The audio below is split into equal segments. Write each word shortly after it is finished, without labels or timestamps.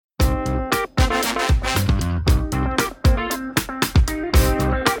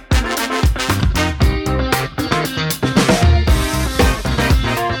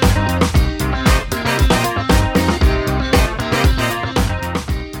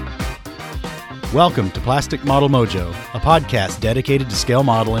Welcome to Plastic Model Mojo, a podcast dedicated to scale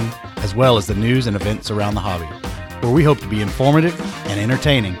modeling, as well as the news and events around the hobby, where we hope to be informative and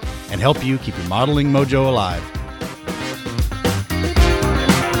entertaining and help you keep your modeling mojo alive.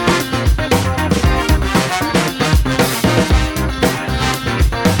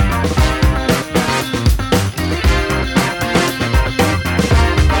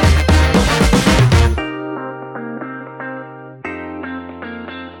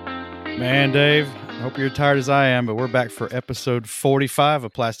 Man, Dave, I hope you're tired as I am, but we're back for episode 45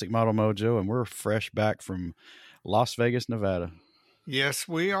 of Plastic Model Mojo, and we're fresh back from Las Vegas, Nevada. Yes,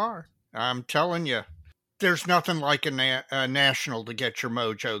 we are. I'm telling you, there's nothing like a national to get your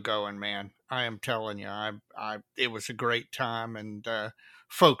mojo going, man. I am telling you, it was a great time, and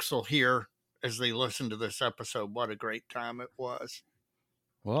folks will hear as they listen to this episode what a great time it was.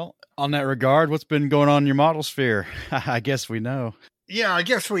 Well, on that regard, what's been going on in your model sphere? I guess we know. Yeah, I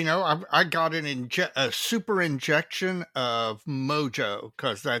guess we know. I got a super injection of mojo,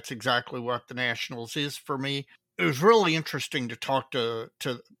 because that's exactly what the Nationals is for me. It was really interesting to talk to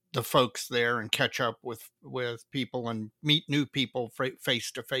the folks there and catch up with people and meet new people face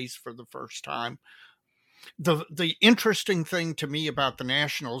to face for the first time. The interesting thing to me about the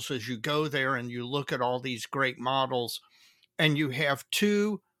Nationals is you go there and you look at all these great models and you have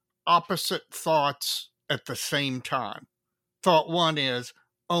two opposite thoughts at the same time. Thought one is,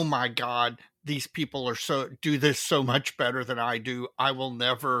 oh my God, these people do this so much better than I do. I will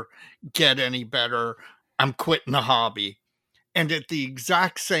never get any better. I'm quitting the hobby. And at the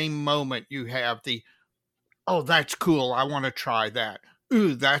exact same moment, you have oh, that's cool. I want to try that.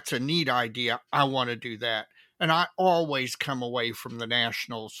 Ooh, that's a neat idea. I want to do that. And I always come away from the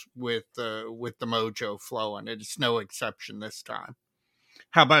Nationals with the mojo flowing. It's no exception this time.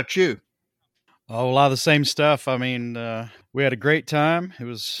 How about you? Oh, a lot of the same stuff. I mean, we had a great time. It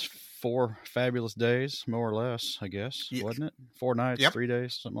was 4 fabulous days, more or less, I guess, wasn't it? 4 nights, Yep. 3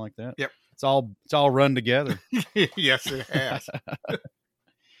 days, something like that. Yep. It's all run together. Yes, it has.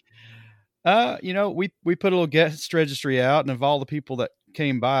 We put a little guest registry out, and of all the people that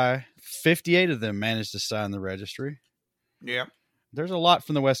came by, 58 of them managed to sign the registry. Yeah. There's a lot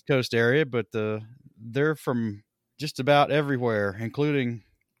from the West Coast area, but they're from just about everywhere, including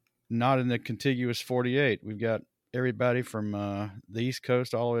not in the contiguous 48. We've got everybody from the East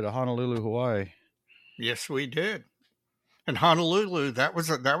Coast all the way to Honolulu, Hawaii. Yes, we did. And Honolulu, that was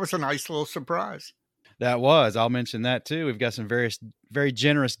a nice little surprise. That was. I'll mention that too. We've got some very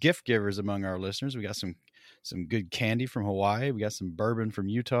generous gift givers among our listeners. We got some good candy from Hawaii. We got some bourbon from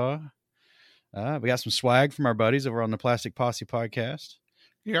Utah. We got some swag from our buddies over on the Plastic Posse podcast.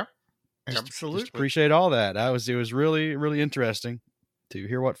 Yeah, absolutely. Just appreciate all that. It was really, really interesting to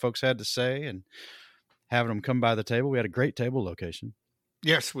hear what folks had to say and having them come by the table. We had a great table location.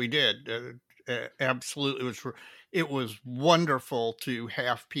 Yes, we did. Absolutely. It was wonderful to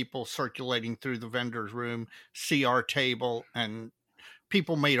have people circulating through the vendor's room, see our table, and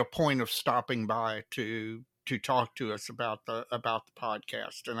people made a point of stopping by to talk to us about the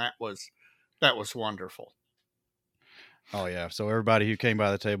podcast. And that was wonderful. Oh yeah. So everybody who came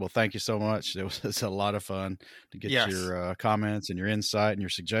by the table, thank you so much. It's a lot of fun to get your comments and your insight and your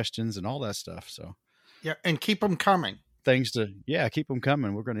suggestions and all that stuff. So yeah. And keep them coming. Keep them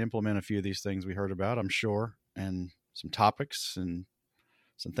coming. We're going to implement a few of these things we heard about, I'm sure, and some topics and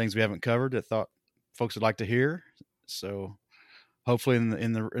some things we haven't covered that thought folks would like to hear. So hopefully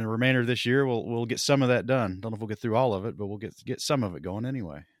in the remainder of this year, we'll get some of that done. Don't know if we'll get through all of it, but we'll get some of it going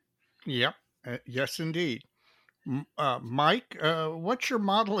anyway. Yep. Yes, indeed. Mike, what's your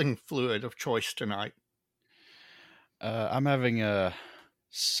modeling fluid of choice tonight? I'm having a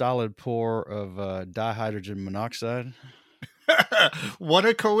solid pour of dihydrogen monoxide. What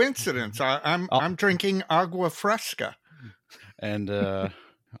a coincidence! I'm drinking agua fresca, and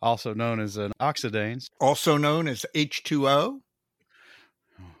also known as an oxidanes, also known as H2O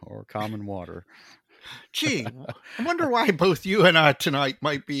or common water. Gee, I wonder why both you and I tonight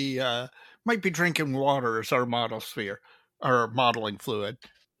might be drinking water as our modeling fluid.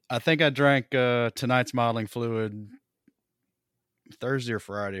 I think I drank tonight's modeling fluid Thursday or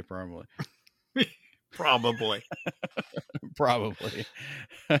Friday, probably. Probably.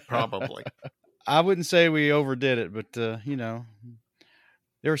 I wouldn't say we overdid it, but there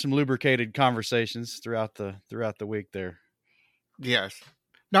were some lubricated conversations throughout the week there. Yes.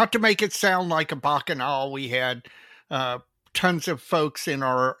 Not to make it sound like a bacchanal, we had tons of folks in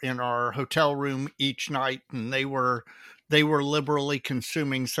our hotel room each night, and they were liberally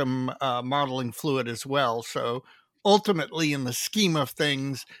consuming some modeling fluid as well. So ultimately, in the scheme of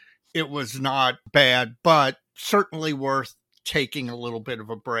things, it was not bad, but certainly worth taking a little bit of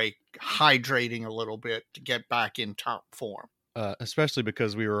a break, hydrating a little bit to get back in top form. Especially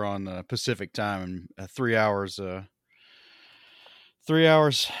because we were on Pacific time and 3 hours 3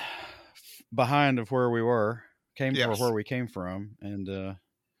 hours behind of where we were or where we came from. And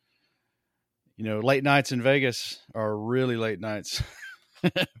late nights in Vegas are really late nights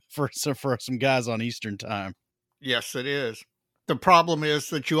for some guys on Eastern time. Yes, it is. The problem is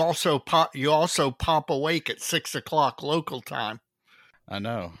that you also pop awake at 6 o'clock local time. I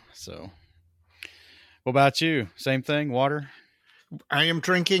know. So what about you? Same thing, water? I am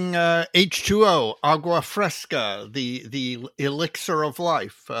drinking H2O, agua fresca, the elixir of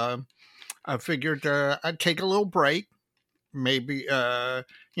life. I figured I'd take a little break, maybe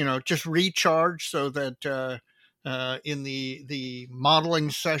just recharge so that in the modeling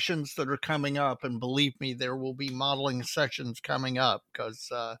sessions that are coming up, and believe me, there will be modeling sessions coming up because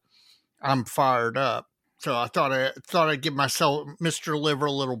I'm fired up. So I thought I'd give myself, Mr. Liver,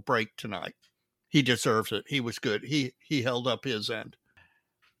 a little break tonight. He deserves it. He was good. He held up his end.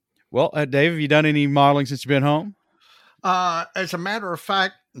 Well, Dave, have you done any modeling since you've been home? As a matter of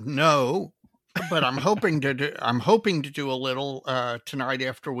fact, no. But I'm hoping to do a little tonight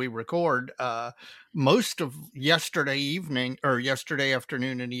after we record. Most of yesterday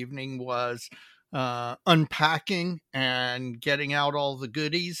afternoon and evening was unpacking and getting out all the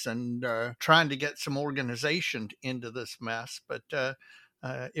goodies and trying to get some organization into this mess. But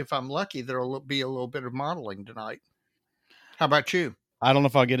if I'm lucky, there'll be a little bit of modeling tonight. How about you? I don't know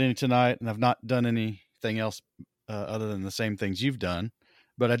if I'll get any tonight, and I've not done anything else other than the same things you've done.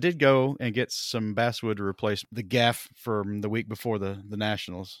 But I did go and get some basswood to replace the gaff from the week before the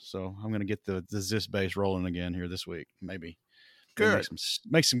Nationals. So I'm going to get the Zis base rolling again here this week. Maybe good.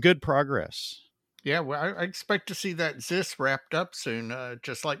 Make some good progress. Yeah, well, I expect to see that Zis wrapped up soon,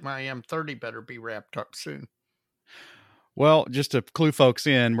 just like my M30 better be wrapped up soon. Well, just to clue folks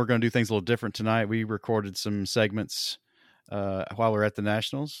in, we're going to do things a little different tonight. We recorded some segments while we're at the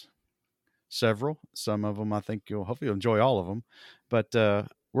Nationals. Some of them I think you'll hopefully enjoy all of them, but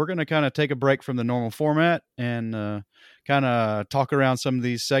we're going to kind of take a break from the normal format and kind of talk around some of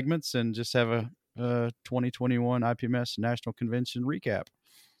these segments and just have a 2021 IPMS National Convention recap.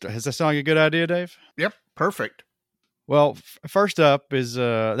 Does that sound like a good idea, Dave? Yep, perfect. Well, first up is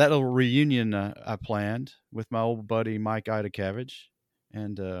that little reunion I planned with my old buddy Mike Idacavage,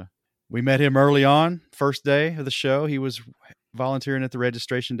 and we met him early on, first day of the show. He was volunteering at the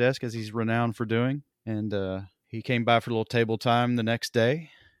registration desk, as he's renowned for doing. And he came by for a little table time the next day.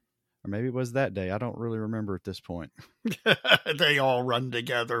 Or maybe it was that day. I don't really remember at this point. They all run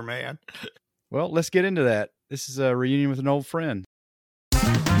together, man. Well, let's get into that. This is a reunion with an old friend.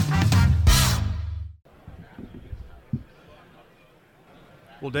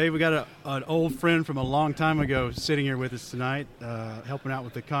 Well, Dave, we got an old friend from a long time ago sitting here with us tonight, helping out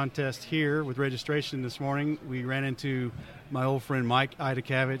with the contest here with registration this morning. We ran into my old friend Mike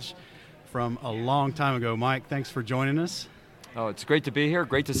Idacavage from a long time ago. Mike, thanks for joining us. Oh, it's great to be here.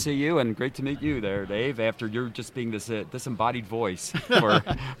 Great to see you, and great to meet you there, Dave, after you're just being this disembodied voice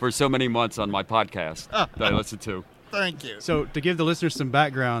for so many months on my podcast that I listen to. Thank you. So to give the listeners some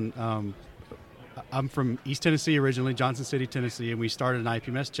background, I'm from East Tennessee originally, Johnson City, Tennessee, and we started an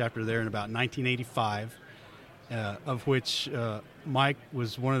IPMS chapter there in about 1985, of which Mike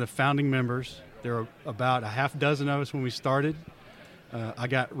was one of the founding members. There were about a half dozen of us when we started. I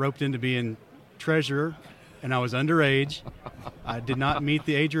got roped into being treasurer, and I was underage. I did not meet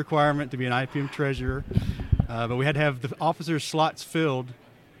the age requirement to be an IPM treasurer, but we had to have the officers' slots filled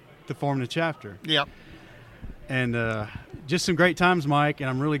to form the chapter. Yep. And just some great times, Mike, and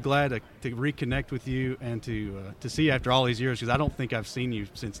I'm really glad to reconnect with you and to see you after all these years, because I don't think I've seen you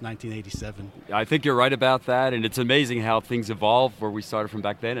since 1987. I think you're right about that, and it's amazing how things evolve where we started from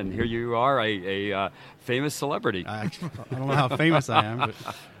back then, and here you are, a famous celebrity. I don't know how famous I am,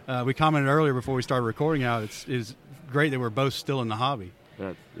 but we commented earlier before we started recording how it's great that we're both still in the hobby.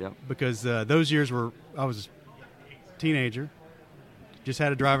 Yeah. Because those years I was a teenager, just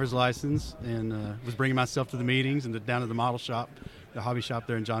had a driver's license, and was bringing myself to the meetings and down to the model shop, the hobby shop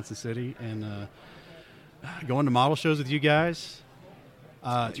there in Johnson City, and going to model shows with you guys.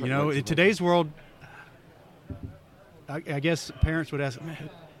 In today's world, I guess parents would ask, man,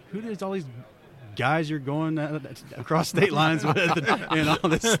 who is all these guys you're going across state lines with and all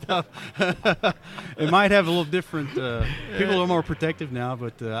this stuff? It might have a little different, people are a little more protective now,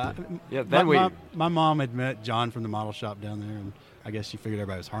 but my mom had met John from the model shop down there, and I guess she figured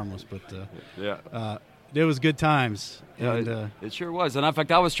everybody was harmless, but it was good times. And, it sure was. And in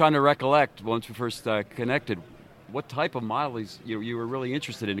fact, I was trying to recollect once we first connected what type of models you were really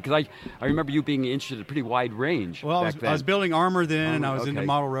interested in. Because I remember you being interested in a pretty wide range. Well, back then. I was building armor then, and I was into okay.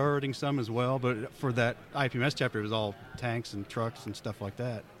 model railroading some as well. But for that IPMS chapter, it was all tanks and trucks and stuff like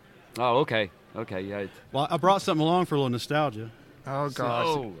that. Oh, okay, yeah. Well, I brought something along for a little nostalgia. Oh, gosh.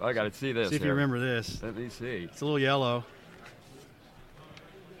 Oh, I got to see this. See if you here. remember this. Let me see. It's a little yellow.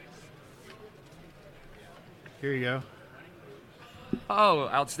 Here you go. Oh,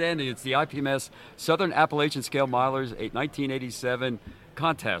 outstanding. It's the IPMS Southern Appalachian Scale Milers 1987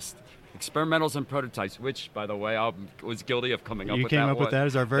 contest. Experimentals and prototypes, which, by the way, I was guilty of coming up You with came that up with that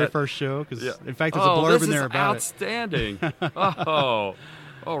as our very first show. Because in fact, there's a blurb in there about outstanding. Oh,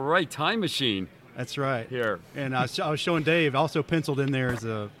 all right. Time machine. That's right. Here. And I was showing Dave, also penciled in there as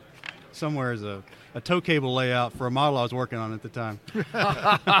a tow cable layout for a model I was working on at the time, which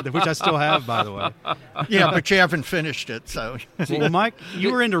I still have, by the way. Yeah, but you haven't finished it, so. Well, Mike,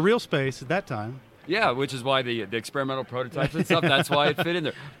 you were into real space at that time. Yeah, which is why the experimental prototypes and stuff, that's why it fit in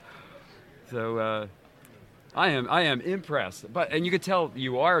there. So I am impressed. And you could tell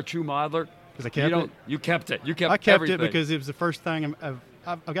you are a true modeler. Because I kept it? You kept it. You kept I kept everything. it because it was the first thing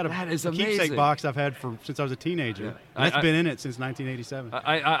I've got That is a keepsake amazing. box I've had since I was a teenager. Yeah. And that's been in it since 1987.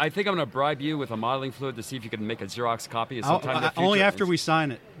 I think I'm going to bribe you with a modeling fluid to see if you can make a Xerox copy of sometime in the future. Only after we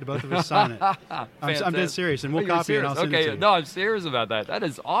sign it. The both of us sign it. I'm dead serious, and we'll you're copy it and I'll send it to you. No, I'm serious about that. That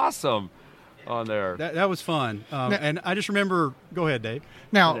is awesome on there. That was fun. And I just remember, go ahead, Dave.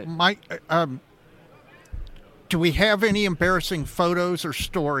 Now, Mike, do we have any embarrassing photos or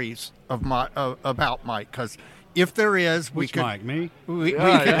stories of about Mike? Because if there is, we Which could. Mike, me?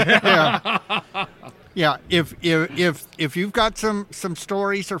 Yeah. If you've got some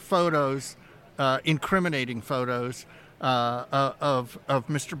stories or photos, incriminating photos of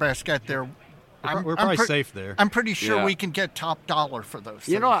Mr. Basquette there, We're probably safe there. I'm pretty sure Yeah. we can get top dollar for those.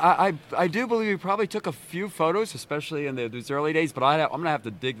 You things. know, I do believe we probably took a few photos, especially in those early days, but I'm going to have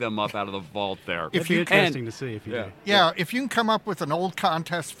to dig them up out of the vault there. It'd be interesting to see if you do. Yeah, if you can come up with an old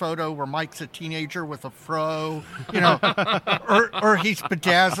contest photo where Mike's a teenager with a fro, or he's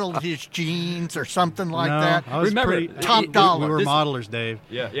bedazzled his jeans or something like No, that. I was Remember, pretty, top dollar. We were This- modelers, Dave.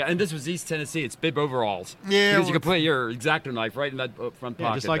 Yeah, and this was East Tennessee. It's bib overalls. Yeah, Because you could put your X-Acto knife right in that front pocket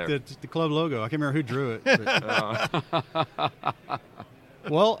Yeah, just like there. the club logo. I can't remember who drew it. But.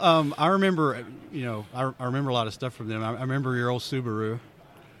 Well, I remember, I remember a lot of stuff from them. I remember your old Subaru.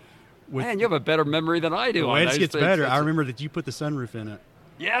 Man, you have a better memory than I do. The on way it those gets things. better. I That's- remember that you put the sunroof in it.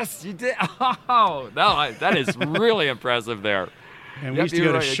 Yes, you did. Oh, no, that is really impressive there. And we Yep, used to go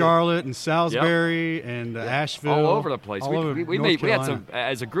you're to right. Charlotte and Salisbury and Asheville. All over the place. All over We North had Carolina. some,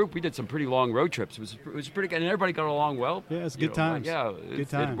 as a group, we did some pretty long road trips. It was pretty good, and everybody got along well. Yeah, it's You good know, times. Yeah, Good it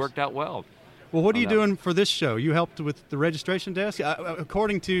times. worked out well. Well, what are you on that. doing for this show? You helped with the registration desk.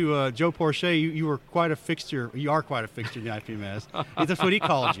 According to Joe Porche, you were quite a fixture. You are quite a fixture in the IPMS. That's what he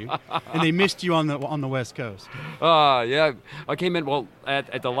called you. And they missed you on the West Coast. Yeah, I came in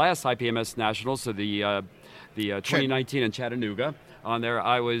at the last IPMS Nationals, so the 2019 in Chattanooga. On there,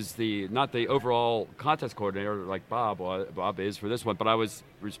 I was not the overall contest coordinator like Bob is for this one, but I was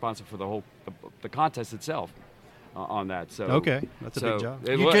responsible for the contest itself. On that, so okay, that's a big job.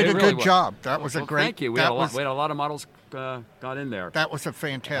 You did a good job. That was a great. Thank you. We had a lot of models got in there. That was a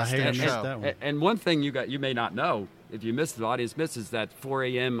fantastic I missed show. that one. And one thing you may not know, if you missed, the audience misses, that 4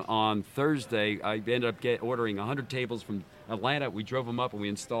 a.m. on Thursday, I ended up ordering 100 tables from Atlanta. We drove them up and we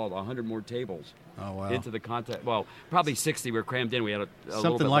installed 100 more tables into the contest. Well, probably 60 were crammed in. We had a little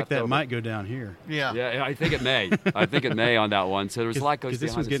Something bit like left that over. might go down here. Yeah. Yeah, I think it may. I think it may on that one. So there's a lot goes Because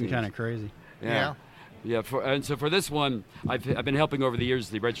this behind was the getting scenes. kind of crazy. Yeah. Yeah, and so for this one, I've been helping over the years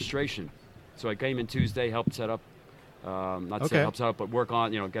the registration. So I came in Tuesday, helped set up, help set up, but work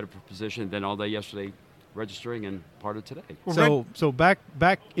on, get a position. Then all day yesterday, registering and part of today. So back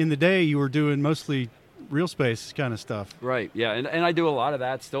in the day, you were doing mostly real space kind of stuff. Right. Yeah, and I do a lot of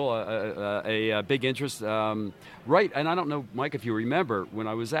that. Still a big interest. Right. And I don't know, Mike, if you remember when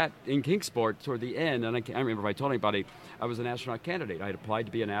I was in Kingsport toward the end, and I can't remember if I told anybody. I was an astronaut candidate. I had applied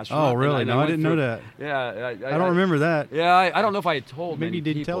to be an astronaut. Oh, really? And No, I didn't know that. Yeah. I don't remember that. Yeah, I don't know if I had told Maybe many you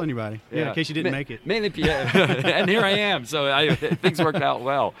didn't people. tell anybody. Yeah, in case you didn't make it. Mainly, and here I am. So things worked out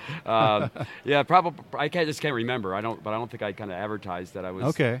well. Probably. I just can't remember. I don't think I kind of advertised that I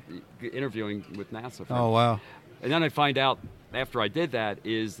was interviewing with NASA. Oh, wow. And then I find out after I did that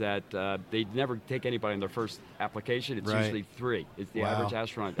is that they never take anybody on their first application. It's usually 3. It's the average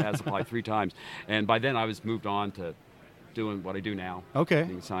astronaut has applied 3 times. And by then I was moved on to doing what I do now. Okay.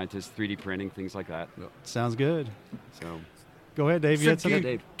 Being a scientist, 3D printing, things like that. Sounds good. So go ahead, Dave. You had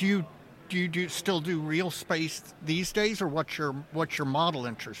something? Do do you still do real space these days, or what's your model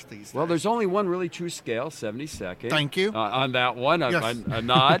interest these days? Well, there's only one really true scale, 72nd. Thank you. On that one, Yes. a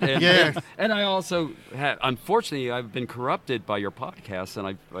nod. And, Yes. and I also had, unfortunately, I've been corrupted by your podcast,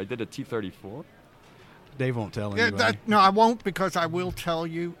 and I did a T-34. Dave won't tell Yeah, anybody. no, I won't, because I will tell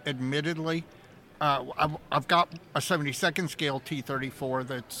you, admittedly, I've got a 72nd scale T-34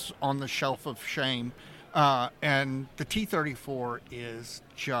 that's on the shelf of shame, and the T-34 is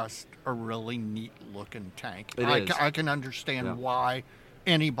just a really neat looking tank. I can understand why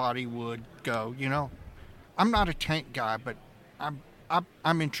anybody would go, I'm not a tank guy, but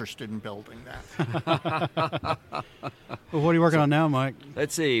I'm interested in building that. Well, what are you working on now, Mike?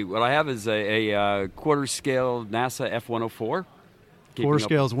 Let's see. What I have is a quarter scale NASA F-104. Quarter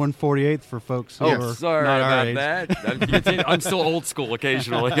scale is 1/48 for folks who are sorry not our about age. that. I'm still old school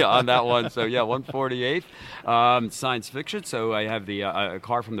occasionally on that one. So, 1/48. Science fiction. So I have the a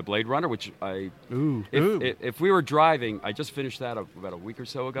car from the Blade Runner, which if we were driving, I just finished that about a week or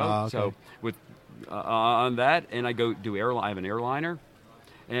so ago. Okay. So with on that, and I go do I have an airliner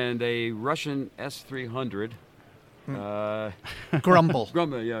and a Russian S-300. Grumble.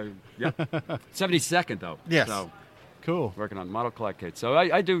 Grumble, yeah. 72nd though. Yes. So, Cool. working on model collect kits. So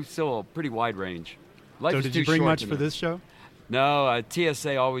I do still a pretty wide range. Life So is did too you bring short much to for know. this show? No,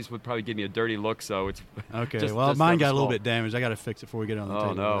 TSA always would probably give me a dirty look, so it's Okay. just Mine got a small. little bit damaged. I got to fix it before we get it on the Oh,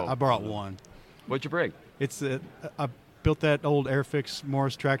 table. no. I brought one. What'd you bring? It's I built that old Airfix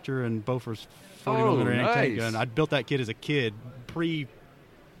Morris tractor and Bofors 40 millimeter anti tank nice. gun. I built that kit as a kid, pre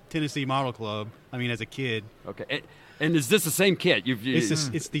Tennessee Model Club. I mean, as a kid. Okay, and is this the same kit?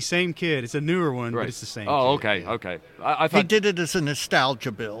 It's the same kit. It's a newer one, right. but it's the same. Oh, kit. okay. I He thought. did it as a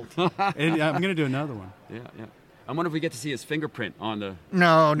nostalgia build. And I'm going to do another one. Yeah. I wonder if we get to see his fingerprint on the.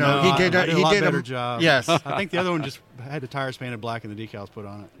 No, he did. I did a lot better a job. Yes. I think the other one just had the tires painted black and the decals put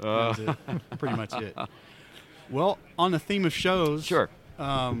on it. That was it. Pretty much it. Well, on the theme of shows, Sure.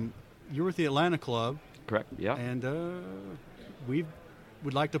 You're with the Atlanta Club, Correct. Yeah. and we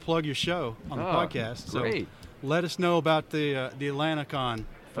would like to plug your show on the podcast. So Great. let us know about the Atlanta Con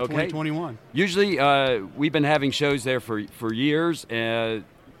for Okay. 2021. Usually, we've been having shows there for years, and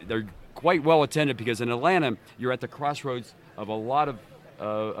they're quite well attended because in Atlanta, you're at the crossroads of a lot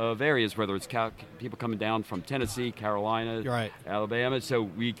of areas, whether it's people coming down from Tennessee, Carolina, Right. Alabama. So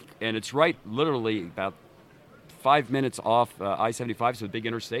and it's right, literally about 5 minutes off I-75, so a big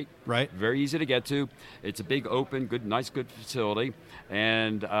interstate. Right. Very easy to get to. It's a big, open, good facility,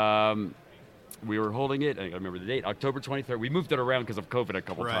 and we were holding it. I remember the date, October 23rd. We moved it around because of COVID a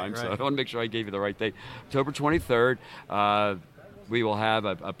couple Right, times, so right. I want to make sure I gave you the right date. October 23rd. We will have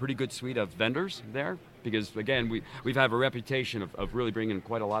a pretty good suite of vendors there because, again, we've had a reputation of really bringing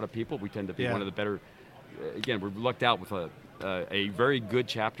quite a lot of people. We tend to be Yeah. one of the better. Again, we're lucked out with a very good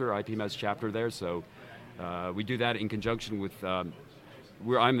chapter, IPMS chapter there. So we do that in conjunction with. I'm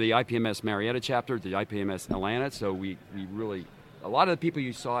the IPMS Marietta chapter, the IPMS Atlanta. So we really. A lot of the people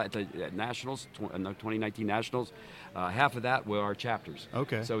you saw at the Nationals, 2019 Nationals, half of that were our chapters.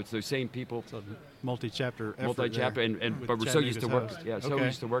 Okay. So it's those same people. So multi-chapter effort Multi-chapter, there and with but we're so used to Chattanooga's work. host. Yeah, so Okay.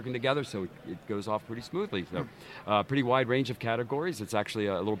 used to working together, so it goes off pretty smoothly. So, pretty wide range of categories. It's actually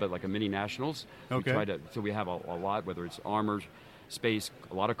a little bit like a mini Nationals. Okay. So we have a lot, whether it's armor, space,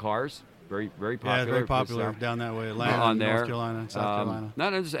 a lot of cars. Very, very Yeah, popular. very popular It's, down that way. Atlanta, on there, North Carolina, South Carolina. No,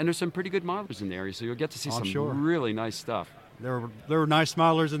 and there's some pretty good modelers in the area, so you'll get to see I'm some sure. really nice stuff. There were nice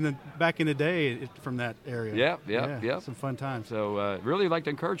modelers back in the day from that area. Yeah. Some fun times. So really like to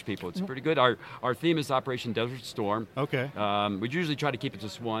encourage people. It's pretty good. Our theme is Operation Desert Storm. Okay. We usually try to keep it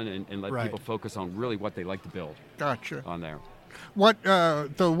just one and let Right. people focus on really what they like to build Gotcha. on there. What the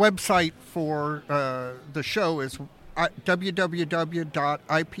website for the show is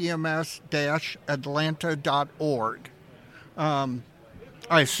www.ipms-atlanta.org.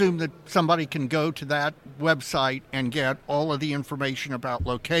 I assume that somebody can go to that website and get all of the information about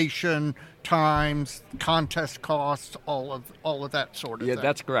location, times, contest costs, all of that sort of Yeah, thing.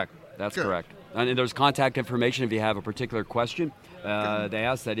 that's correct. That's Good. correct. And there's contact information if you have a particular question. They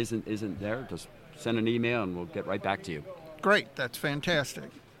ask that isn't there. Just send an email and we'll get right back to you. Great. That's fantastic.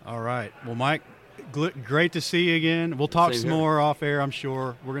 All right. Well, Mike, great to see you again. We'll talk Same some here. more off air, I'm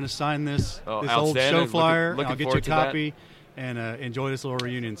sure. We're going to sign this old outstanding. show flyer. Looking I'll get you a forward to that. copy and enjoy this little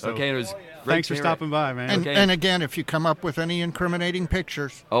reunion. So Okay, it was great thanks for to hear stopping by, man. And, Okay. and again, if you come up with any incriminating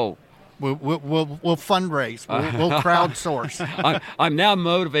pictures, Oh, we'll fundraise. We'll crowdsource. I'm now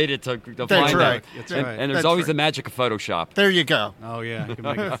motivated to That's find right. out. That's And, right. and there's That's always right. the magic of Photoshop. There you go. Oh, yeah. You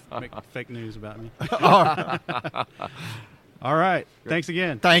can make fake news about me. All right. All right. Thanks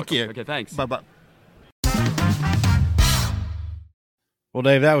again. Thank you. Okay, thanks. Bye-bye. Well,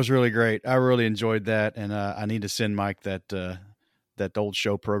 Dave, that was really great. I really enjoyed that, and I need to send Mike that old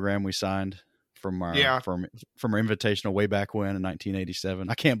show program we signed from our from our invitational way back when in 1987.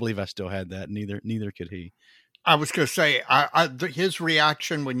 I can't believe I still had that. Neither could he. I was going to say, his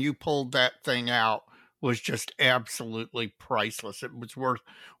reaction when you pulled that thing out was just absolutely priceless. It was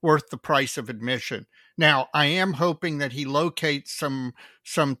worth the price of admission. Now, I am hoping that he locates some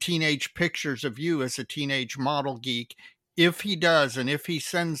teenage pictures of you as a teenage model geek. If he does, and if he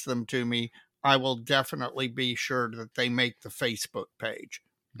sends them to me, I will definitely be sure that they make the Facebook page.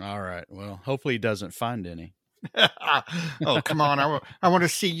 All right. Well, hopefully he doesn't find any. Oh, come on. I want to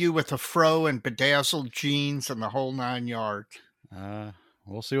see you with a fro and bedazzled jeans and the whole 9 yards.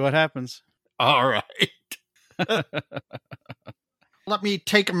 We'll see what happens. All right. Let me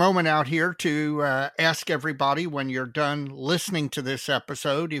take a moment out here to ask everybody, when you're done listening to this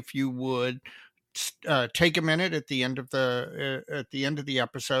episode, if you would take a minute at the end of the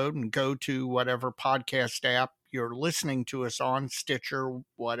episode and go to whatever podcast app you're listening to us on, Stitcher,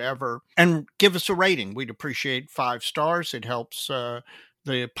 whatever, and give us a rating. We'd appreciate 5 stars. It helps the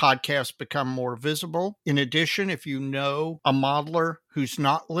podcast become more visible. In addition, if you know a modeler who's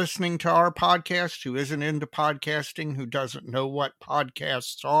not listening to our podcast, who isn't into podcasting, who doesn't know what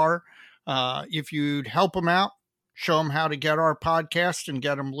podcasts are, if you'd help them out, show them how to get our podcast and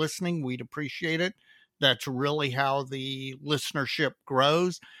get them listening, we'd appreciate it. That's really how the listenership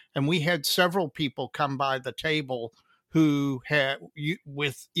grows. And we had several people come by the table who had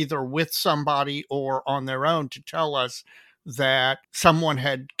either with somebody or on their own to tell us that someone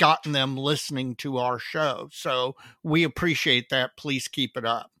had gotten them listening to our show. So we appreciate that. Please keep it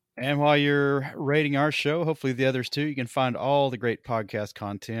up. And while you're rating our show, hopefully the others too, you can find all the great podcast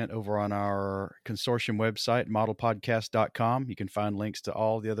content over on our consortium website, modelpodcast.com. You can find links to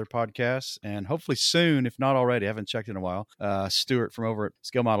all the other podcasts. And hopefully soon, if not already, I haven't checked in a while, Stuart from over at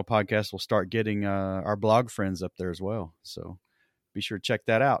Scale Model Podcast will start getting our blog friends up there as well. So be sure to check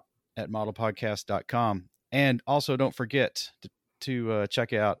that out at modelpodcast.com. And also don't forget to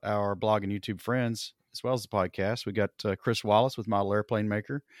check out our blog and YouTube friends, as well as the podcast. We got Chris Wallace with Model Airplane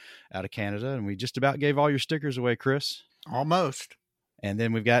Maker out of Canada, and we just about gave all your stickers away, Chris. Almost. And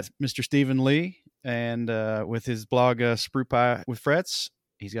then we've got Mr. Stephen Lee, and with his blog, Sprue Pie with Frets.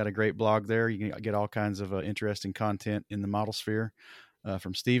 He's got a great blog there. You can get all kinds of interesting content in the model sphere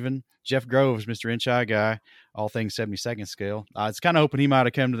from Stephen. Jeff Groves, Mr. Inch-Eye Guy, all things 72nd scale. I was kind of hoping he might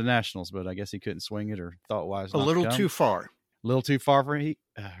have come to the Nationals, but I guess he couldn't swing it or thought wise. A little too far. A little too far for he.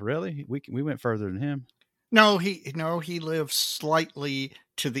 Really? We went further than him. No, he lives slightly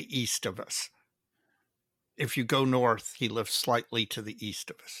to the east of us. If you go north, he lives slightly to the east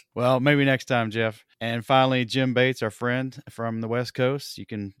of us. Well, maybe next time, Jeff. And finally, Jim Bates, our friend from the West Coast. You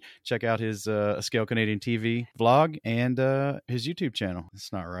can check out his Scale Canadian TV vlog and his YouTube channel.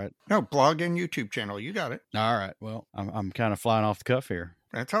 It's not right. No, blog and YouTube channel. You got it. All right. Well, I'm kind of flying off the cuff here.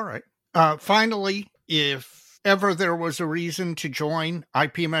 That's all right. Finally, if ever there was a reason to join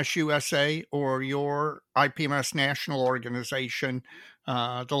IPMS USA or your IPMS national organization,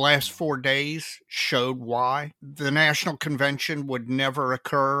 the last 4 days showed why. The national convention would never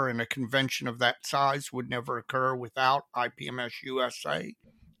occur, and a convention of that size would never occur without IPMS USA.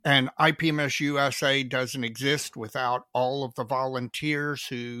 And IPMS USA doesn't exist without all of the volunteers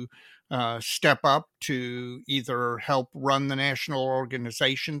who step up to either help run the national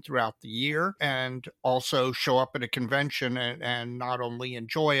organization throughout the year and also show up at a convention and not only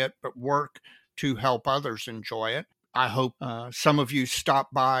enjoy it, but work to help others enjoy it. I hope some of you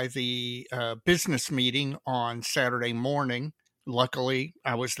stop by the business meeting on Saturday morning. Luckily,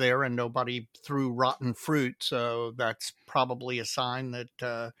 I was there and nobody threw rotten fruit, so that's probably a sign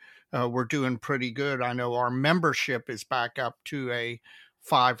that we're doing pretty good. I know our membership is back up to a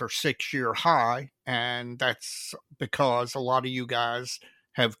 5 or 6 year high, and that's because a lot of you guys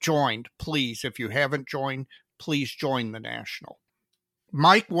have joined. Please, if you haven't joined, please join the national.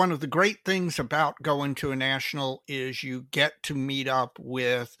 Mike, one of the great things about going to a national is you get to meet up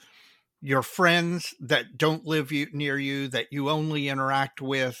with your friends that don't live near you, that you only interact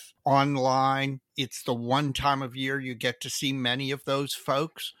with online. It's the one time of year you get to see many of those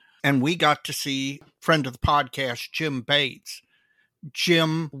folks. And we got to see friend of the podcast, Jim Bates.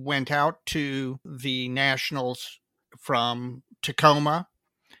 Jim went out to the Nationals from Tacoma,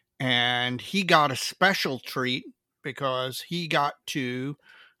 and he got a special treat because he got to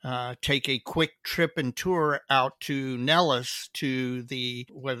take a quick trip and tour out to Nellis to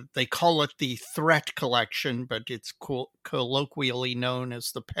what they call it, the Threat Collection, but it's colloquially known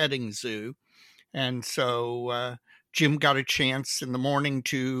as the Petting Zoo. And so Jim got a chance in the morning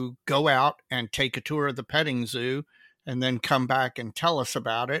to go out and take a tour of the petting zoo and then come back and tell us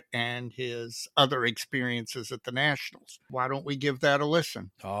about it and his other experiences at the Nationals. Why don't we give that a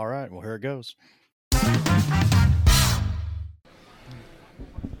listen? All right. Well, here it goes.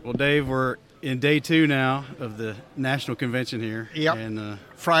 Well, Dave, we're in day 2 now of the national convention here. Yep. And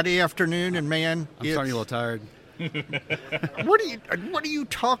Friday afternoon, and man, I'm starting a little tired. What are you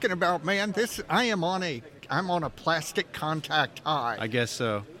talking about, man? I'm on a plastic contact high. I guess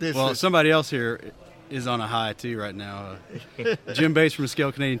so. This Well, is- somebody else here is on a high too right now. Jim Bates from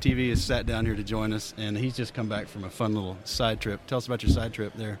Scale Canadian TV has sat down here to join us, and he's just come back from a fun little side trip. Tell us about your side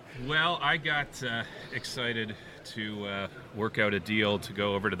trip there. Well, I got excited to work out a deal to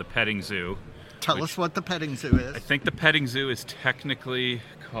go over to the petting zoo. Tell us what the petting zoo is. I think the petting zoo is technically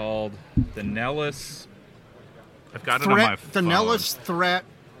called the Nellis. I've got it on my phone. The Nellis Threat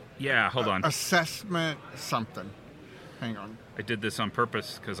Yeah, hold on. Assessment something. Hang on. I did this on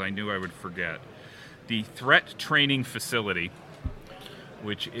purpose because I knew I would forget. The Threat Training Facility,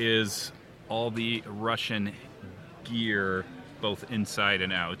 which is all the Russian gear, both inside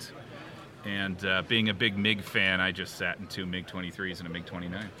and out. And being a big MiG fan, I just sat in 2 MiG-23s and a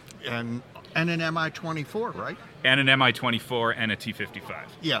MiG-29. And an Mi-24, right? And an Mi-24 and a T-55.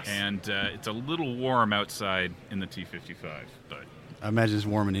 Yes. And it's a little warm outside in the T-55, but I imagine it's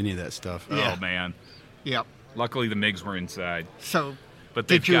warm in any of that stuff. Yeah. oh man. Yep. Luckily the MiGs were inside. So, But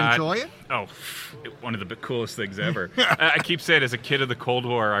did they've you got- enjoy it? Oh, one of the coolest things ever. I keep saying, as a kid of the Cold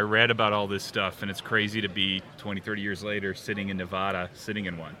War, I read about all this stuff, and it's crazy to be 20, 30 years later sitting in Nevada, sitting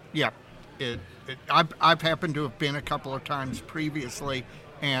in one. Yep. I've happened to have been a couple of times previously,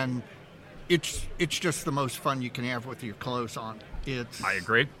 and it's just the most fun you can have with your clothes on. I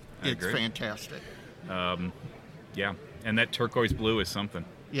agree. It's fantastic. Yeah, and that turquoise blue is something.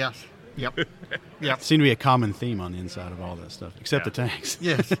 Yes. Yep. Yep. Seemed to be a common theme on the inside of all that stuff, except the tanks.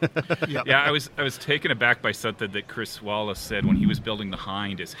 Yes. Yep. Yeah, I was taken aback by something that Chris Wallace said when he was building the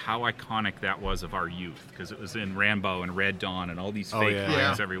Hind, is how iconic that was of our youth, because it was in Rambo and Red Dawn and all these fake yeah.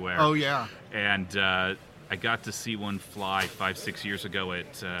 Hinds Yeah. everywhere. Oh yeah. And I got to see one fly 5-6 years ago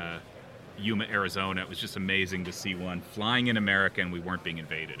at Yuma, Arizona. It was just amazing to see one flying in America, and we weren't being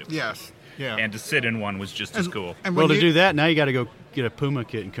invaded. It was- Yes. Yeah. And to sit in one was just as cool. And Well, when to do that, now you got to go get a Puma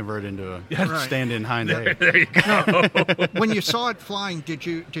kit and convert it into a Right. stand-in hind A. There you go. when you saw it flying, did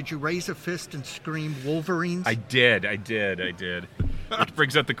you raise a fist and scream Wolverines? I did. Which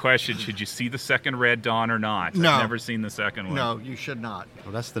brings up the question, should you see the second Red Dawn or not? No. I've never seen the second one. No, you should not.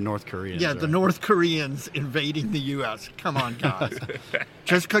 Well, that's the North Koreans. Yeah, the right? North Koreans invading the U.S. Come on, guys.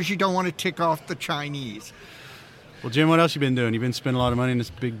 Just because you don't want to tick off the Chinese. Well, Jim, what else you been doing? You been spending a lot of money in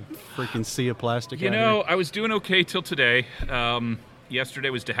this big freaking sea of plastic. You out know, here? I was doing okay till today. Yesterday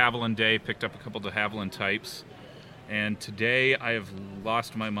was de Havilland Day, picked up a couple de Havilland types. And today I have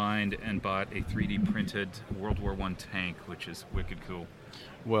lost my mind and bought a 3D printed World War I tank, which is wicked cool.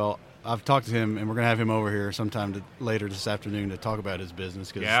 Well, I've talked to him, and we're going to have him over here sometime later this afternoon to talk about his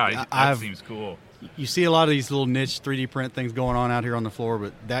business. Cause Yeah, that seems cool. You see a lot of these little niche 3D print things going on out here on the floor,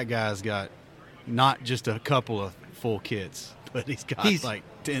 but that guy's got not just a couple of full kits, but he's got like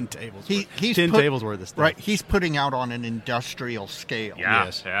 10 tables. He's 10 tables worth of stuff. Right, he's putting out on an industrial scale. Yeah.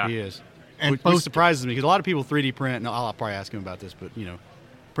 Yes, he is. And Which both- surprises me because a lot of people 3D print, and I'll probably ask him about this, but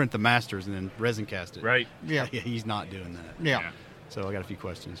print the masters and then resin cast it. Right. Yeah. He's not doing that. Yeah. So I got a few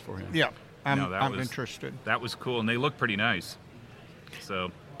questions for him. Yeah. I'm that was- interested. That was cool, and they look pretty nice.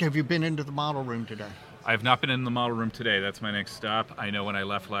 So Have you been into the model room today? I have not been in the model room today. That's my next stop. I know when I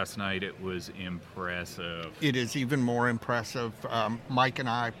left last night, it was impressive. It is even more impressive. Mike and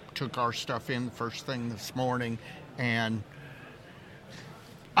I took our stuff in the first thing this morning, and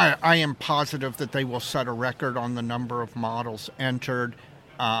I am positive that they will set a record on the number of models entered.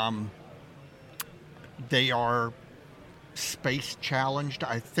 They are space challenged.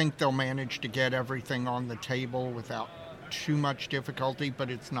 I think they'll manage to get everything on the table without too much difficulty,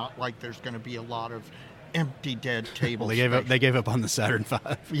 but it's not like there's going to be a lot of empty dead tables. Well, they gave up on the Saturn V.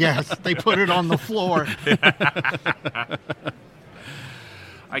 Yes, they put it on the floor.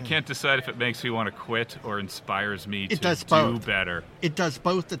 I can't decide if it makes me want to quit or inspires me to does do both. better. It does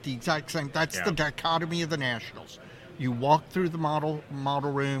both at the exact same. That's Yeah. the dichotomy of the Nationals. You walk through the model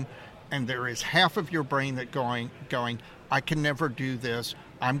room, and there is half of your brain that going, I can never do this.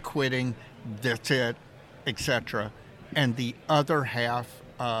 I'm quitting. That's it, etc. And the other half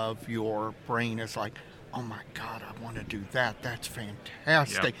of your brain is like, oh my God, I want to do that. That's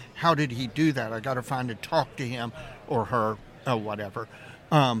fantastic. Yep. How did he do that? I got to find and talk to him or her, or whatever.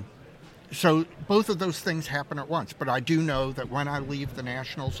 So both of those things happen at once. But I do know that when I leave the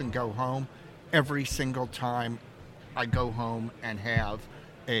Nationals and go home, every single time I go home and have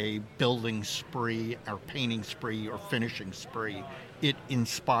a building spree or painting spree or finishing spree. It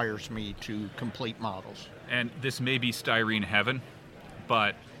inspires me to complete models. And this may be styrene heaven,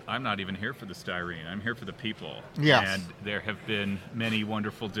 but I'm not even here for the styrene. I'm here for the people. Yes. And there have been many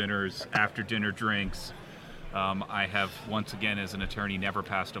wonderful dinners, after dinner drinks. I have, once again, as an attorney, never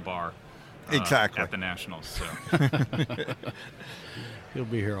passed a bar. Exactly. At the Nationals. So. He'll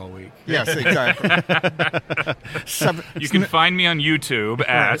be here all week. Yes, exactly. You can find me on YouTube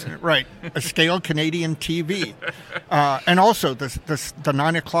at right, a Scale Canadian TV, and also the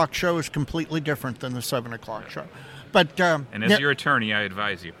 9 o'clock show is completely different than the 7 o'clock show. But and as your attorney, I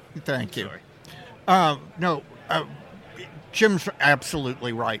advise you. Thank you. Sorry. Jim's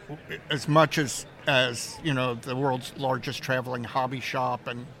absolutely right. As much as the world's largest traveling hobby shop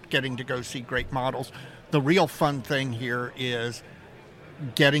and getting to go see great models, the real fun thing here is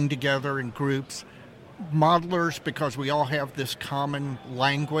getting together in groups, modelers, because we all have this common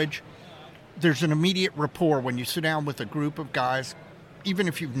language. There's an immediate rapport when you sit down with a group of guys, even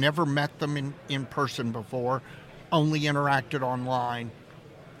if you've never met them in person before, only interacted online.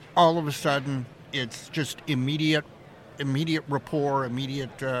 All of a sudden, it's just immediate rapport,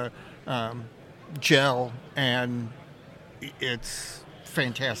 immediate gel, and it's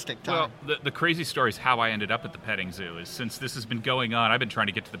fantastic time. Well, the crazy story is how I ended up at the petting zoo. Is since this has been going on, I've been trying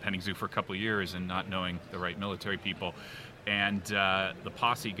to get to the petting zoo for a couple of years and not knowing the right military people. And the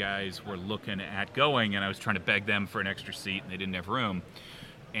posse guys were looking at going, and I was trying to beg them for an extra seat, and they didn't have room.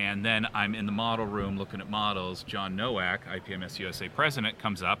 And then I'm in the model room looking at models. John Nowak, IPMS USA president,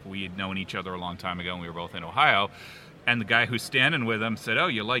 comes up. We had known each other a long time ago, and we were both in Ohio. And the guy who's standing with him said, "Oh,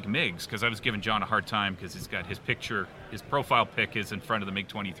 you like MiGs?" Because I was giving John a hard time because he's got his picture, his profile pic is in front of the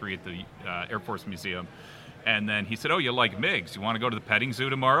MiG-23 at the Air Force Museum. And then he said, "Oh, you like MiGs? You want to go to the petting zoo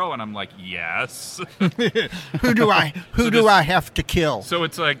tomorrow?" And I'm like, "Yes." Who do I have to kill? So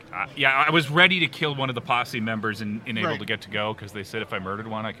it's like, I was ready to kill one of the posse members and able to get to go because they said if I murdered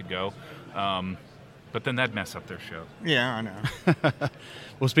one, I could go. But then that'd mess up their show. Yeah, I know.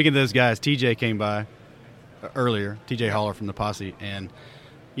 Well, speaking of those guys, TJ came by earlier, TJ Haller from the Posse, and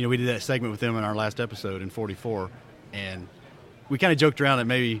we did that segment with him in our last episode in 44, and we kind of joked around that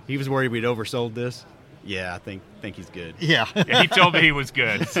maybe he was worried we'd oversold this. Yeah, I think he's good. Yeah. He told me he was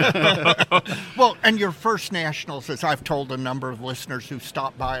good. So. Well, and your first Nationals, as I've told a number of listeners who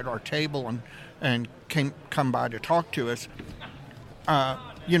stopped by at our table and come by to talk to us,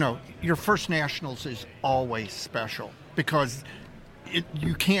 your first Nationals is always special because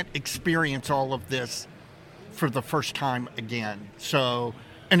you can't experience all of this for the first time again. So,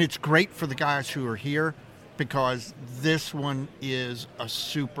 and it's great for the guys who are here because this one is a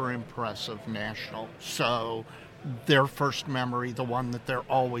super impressive National. So their first memory, the one that they're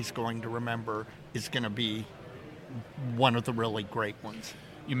always going to remember, is going to be one of the really great ones.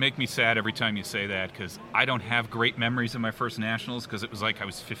 You make me sad every time you say that because I don't have great memories of my first Nationals because it was like I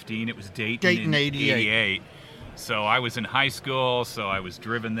was 15. It was Dayton in 88. So I was in high school, so I was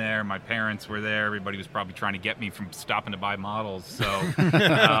driven there. My parents were there. Everybody was probably trying to get me from stopping to buy models. So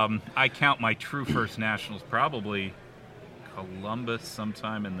I count my true first Nationals probably Columbus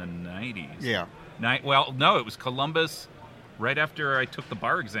sometime in the 90s. Yeah. Well, no, it was Columbus right after I took the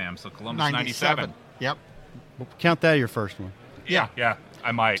bar exam, so Columbus 97. Yep. Well, count that your first one. Yeah,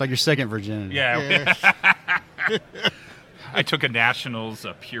 I might. It's like your second virginity. Yeah. I took a Nationals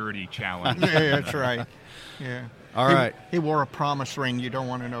purity challenge. Yeah, that's right. Yeah. All right. He wore a promise ring. You don't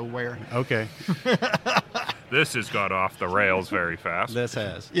want to know where. Okay. This has got off the rails very fast. This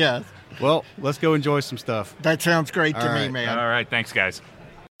has. Yes. Well, let's go enjoy some stuff. That sounds great to me, right. man. All right. Thanks, guys.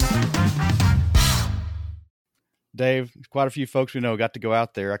 Dave, quite a few folks we know got to go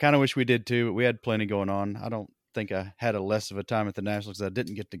out there. I kind of wish we did too, but we had plenty going on. I don't think I had a less of a time at the Nationals because I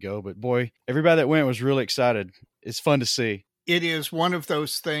didn't get to go. But boy, everybody that went was really excited. It's fun to see. It is one of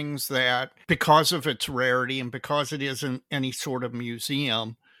those things that, because of its rarity and because it isn't any sort of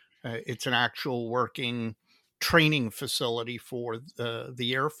museum, it's an actual working training facility for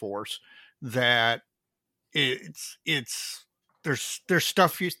the Air Force, that there's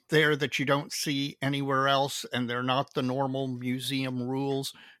stuff there that you don't see anywhere else, and they're not the normal museum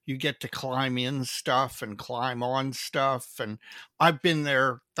rules. You get to climb in stuff and climb on stuff, and I've been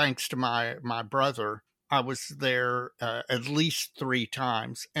there thanks to my brother. I was there at least 3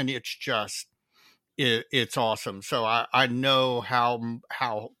 times, and it's awesome. So I know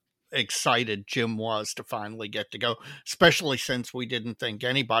how excited Jim was to finally get to go, especially since we didn't think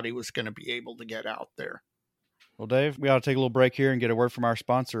anybody was going to be able to get out there. Well, Dave, we ought to take a little break here and get a word from our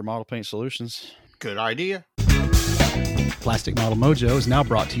sponsor, Model Paint Solutions. Good idea. Plastic Model Mojo is now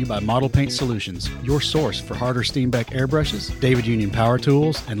brought to you by Model Paint Solutions, your source for Harder Steenbeck airbrushes, David Union power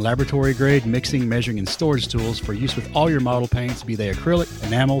tools, and laboratory-grade mixing, measuring, and storage tools for use with all your model paints, be they acrylic,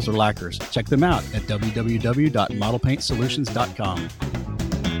 enamels, or lacquers. Check them out at www.modelpaintsolutions.com.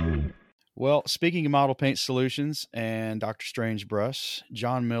 Well, speaking of Model Paint Solutions and Dr. Strange Brush,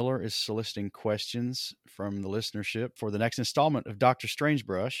 John Miller is soliciting questions from the listenership for the next installment of Dr. Strange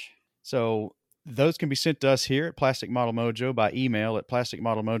Brush. So those can be sent to us here at Plastic Model Mojo by email at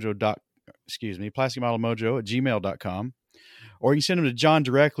plasticmodelmojo@gmail.com, or you can send them to John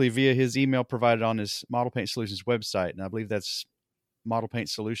directly via his email provided on his Model Paint Solutions website, and I believe that's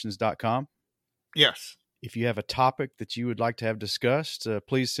modelpaintsolutions.com. Yes. If you have a topic that you would like to have discussed,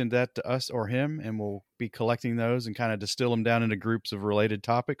 please send that to us or him, and we'll be collecting those and kind of distill them down into groups of related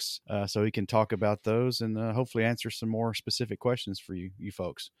topics so he can talk about those and hopefully answer some more specific questions for you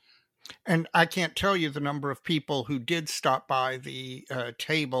folks. And I can't tell you the number of people who did stop by the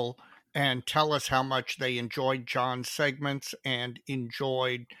table and tell us how much they enjoyed John's segments and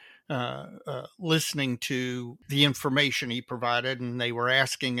enjoyed listening to the information he provided. And they were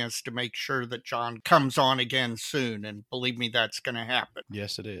asking us to make sure that John comes on again soon. And believe me, that's going to happen.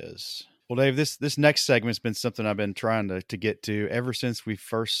 Yes, it is. Well, Dave, this next segment's been something I've been trying to get to ever since we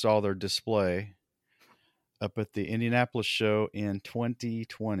first saw their display up at the Indianapolis show in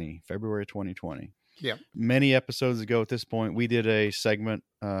 2020, February 2020. Yeah. Many episodes ago at this point, we did a segment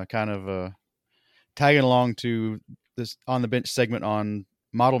kind of tagging along to this On the Bench segment on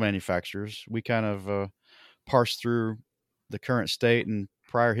model manufacturers. We kind of parsed through the current state and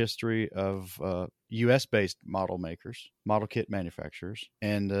prior history of U.S.-based model makers, model kit manufacturers.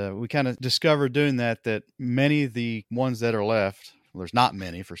 And we kind of discovered doing that many of the ones that are left, well, there's not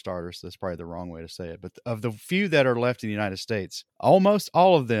many for starters, so that's probably the wrong way to say it. But of the few that are left in the United States, almost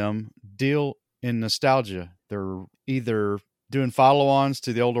all of them deal in nostalgia. They're either doing follow-ons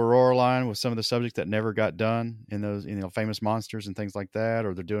to the old Aurora line with some of the subject that never got done in those, famous monsters and things like that,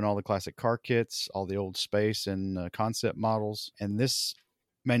 or they're doing all the classic car kits, all the old space and concept models. And this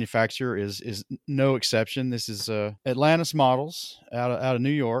manufacturer is no exception. This is Atlantis Models out of New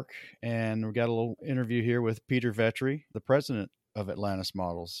York, and we've got a little interview here with Peter Vetri, the president of Atlantis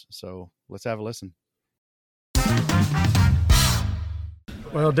Models. So let's have a listen.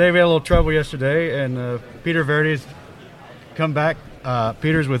 Well, Dave had a little trouble yesterday, and Peter Verdi's come back.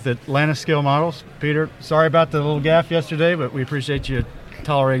 Peter's with Atlantis Scale Models. Peter, sorry about the little gaffe yesterday, but we appreciate you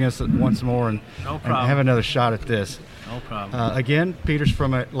tolerating us once more and have another shot at this. No problem. Again, Peter's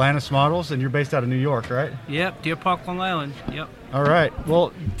from Atlantis Models, and you're based out of New York, right? Yep, Deer Park, Long Island. Yep. All right.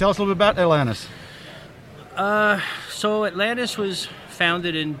 Well, tell us a little bit about Atlantis. So Atlantis was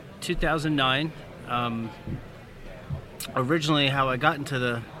founded in 2009. Originally, how I got into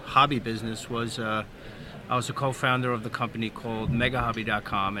the hobby business was I was a co-founder of the company called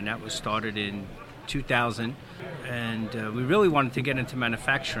megahobby.com, and that was started in 2000. And we really wanted to get into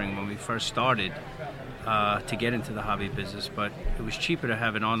manufacturing when we first started to get into the hobby business, but it was cheaper to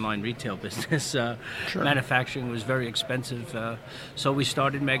have an online retail business. Sure. Manufacturing was very expensive, so we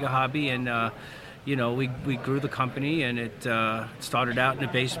started Mega Hobby, and we grew the company, and it started out in the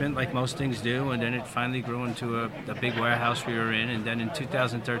basement like most things do, and then it finally grew into a big warehouse we were in. And then in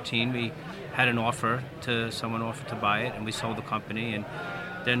 2013 we had someone offered to buy it, and we sold the company, and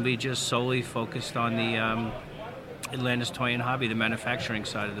then we just solely focused on the Atlantis Toy and Hobby, the manufacturing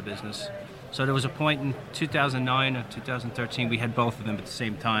side of the business. So there was a point in 2009 or 2013 we had both of them at the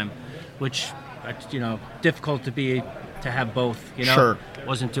same time, which difficult to have both. Sure.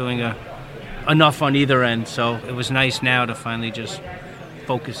 Wasn't doing enough on either end, so it was nice now to finally just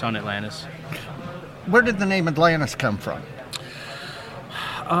focus on Atlantis. Where did the name Atlantis come from?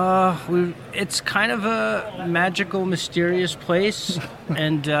 It's kind of a magical, mysterious place,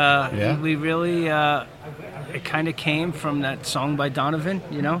 and we really it kind of came from that song by Donovan.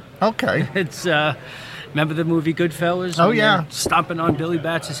 Okay. It's remember the movie Goodfellas? Oh yeah, stomping on Billy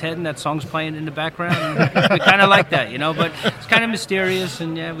Batts' head, and that song's playing in the background. We kind of like that, but it's kind of mysterious,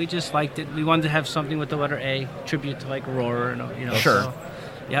 and yeah, we just liked it. We wanted to have something with the letter A, tribute to like Aurora, Sure. So,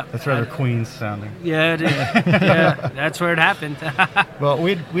 yeah, that's rather Queens sounding. Yeah, it is. Yeah, that's where it happened. Well,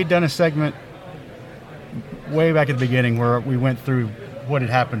 we'd done a segment way back at the beginning where we went through what had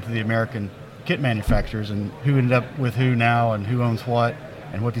happened to the American kit manufacturers and who ended up with who now and who owns what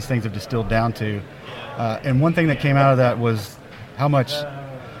and what these things have distilled down to. And one thing that came out of that was how much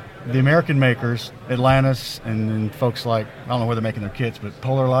the American makers, Atlantis, and then folks like, I don't know where they're making their kits, but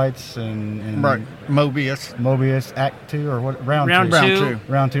Polar Lights and right. Mobius, Act 2 or what? Round 2.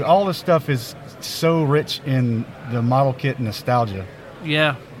 Round 2. All this stuff is so rich in the model kit nostalgia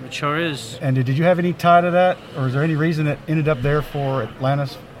Yeah, it sure is. And did you have any tie to that, or is there any reason it ended up there for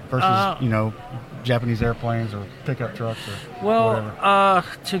Atlantis versus Japanese airplanes or pickup trucks or whatever?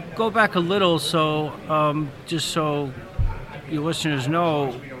 To go back a little, so just so your listeners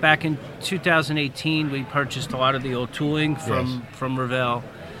know, back in 2018 we purchased a lot of the old tooling from Revell,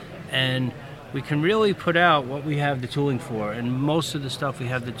 and we can really put out what we have the tooling for, and most of the stuff we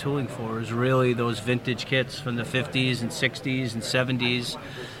have the tooling for is really those vintage kits from the 50s and 60s and 70s.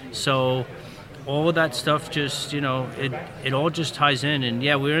 So all of that stuff just, it all just ties in. And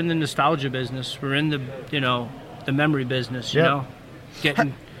yeah, we're in the nostalgia business. We're in the, the memory business,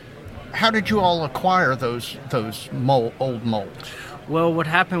 getting. How did you all acquire those old molds? Well, what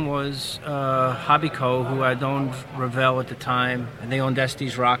happened was Hobbyco, who had owned Revell at the time, and they owned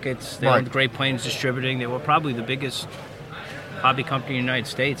Estes Rockets. They owned Great Plains Distributing. They were probably the biggest hobby company in the United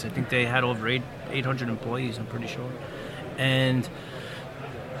States. I think they had over 800 employees, I'm pretty sure. And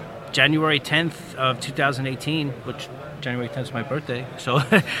January 10th of 2018, which January 10th is my birthday, so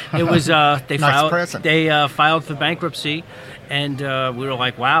it was they filed for bankruptcy, and we were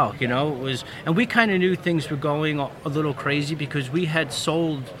like, wow, it was, and we kind of knew things were going a little crazy because we had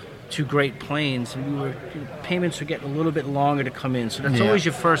sold to Great Plains, and payments were getting a little bit longer to come in, so that's always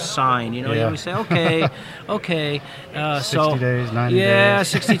your first sign, you always say, okay, 60 days, 90 days. Yeah,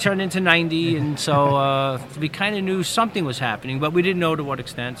 60 turned into 90, and so we kind of knew something was happening, but we didn't know to what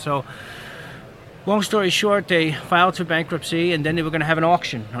extent. So long story short, they filed for bankruptcy, and then they were going to have an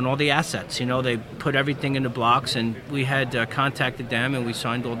auction on all the assets. They put everything into blocks, and we had contacted them, and we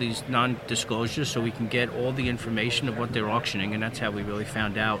signed all these non-disclosures so we can get all the information of what they're auctioning, and that's how we really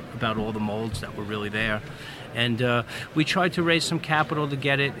found out about all the molds that were really there. And we tried to raise some capital to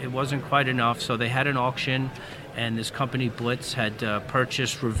get it. It wasn't quite enough, so they had an auction, and this company, Blitz, had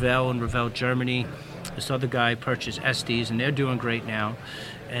purchased Revell in Revell, Germany. This other guy purchased Estes, and they're doing great now.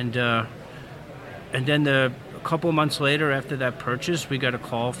 And then a couple of months later, after that purchase, we got a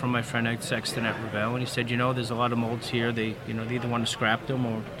call from my friend Ed Sexton at Revell, and he said, there's a lot of molds here. They either want to scrap them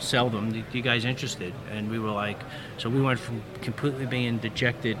or sell them. Are you guys interested? And we were like, so we went from completely being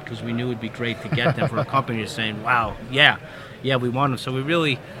dejected because we knew it'd be great to get them for a company to saying, wow, yeah, we want them. So we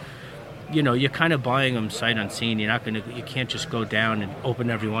really, you're kind of buying them sight unseen. You can't just go down and open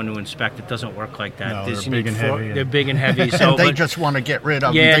every one to inspect. It doesn't work like that. No, they're big and heavy. They're big and heavy. So and they just want to get rid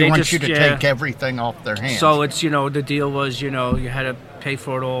of them. They want you to take everything off their hands. So it's, the deal was, you had to pay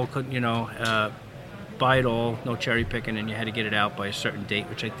for it all, buy it all, no cherry picking, and you had to get it out by a certain date,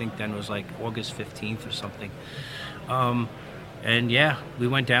 which I think then was like August 15th or something. And yeah, we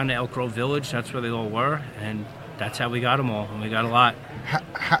went down to Elk Grove Village. That's where they all were, and that's how we got them all, and we got a lot.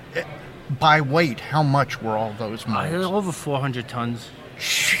 By weight, how much were all those molds? Over 400 tons.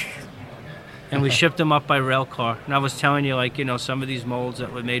 And we shipped them up by rail car. And I was telling you, some of these molds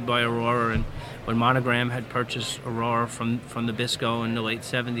that were made by Aurora, and when Monogram had purchased Aurora from Nabisco in the late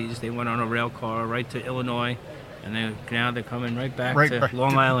 70s, they went on a rail car right to Illinois, and now they're coming right back to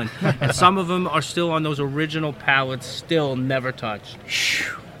Long Island. And some of them are still on those original pallets, still never touched.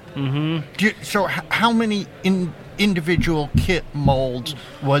 Mm-hmm. So how many individual kit molds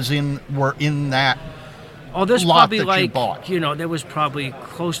were in that? Oh, there's lot probably that there was probably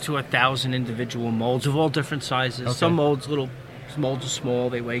close to 1,000 individual molds of all different sizes. Okay. Some molds are small.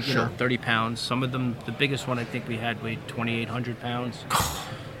 They weigh 30 pounds. Some of them, the biggest one I think we had weighed 2,800 pounds.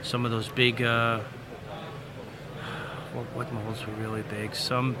 Some of those big. What molds were really big?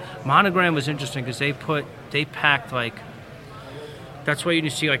 Some Monogram was interesting because they packed like. That's why you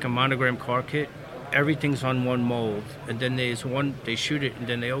see like a Monogram car kit. Everything's on one mold, and then there's one, they shoot it, and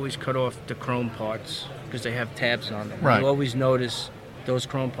then they always cut off the chrome parts because they have tabs on them. Right. You always notice those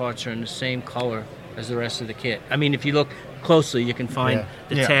chrome parts are in the same color as the rest of the kit. I mean, if you look closely, you can find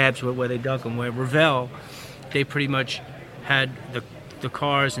the tabs where they dug them. Where Revell, they pretty much had the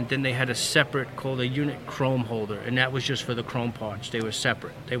cars, and then they had a separate, called a unit chrome holder, and that was just for the chrome parts. They were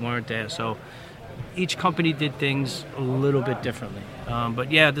separate. They weren't there, so each company did things a little bit differently.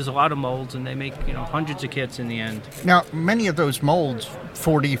 But yeah, there's a lot of molds, and they make hundreds of kits in the end. Now, many of those molds,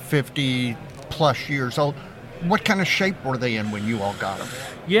 40, 50 plus years old, what kind of shape were they in when you all got them?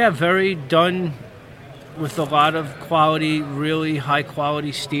 Yeah, very done with a lot of quality, really high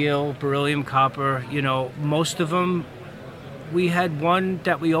quality steel, beryllium copper. Most of them, we had one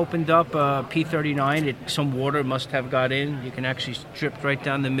that we opened up, P39. Some water must have got in. You can actually strip right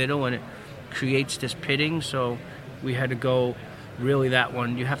down the middle, and it creates this pitting, so we had to go really that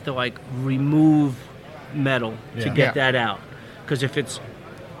one. You have to remove metal to get that out, because if it's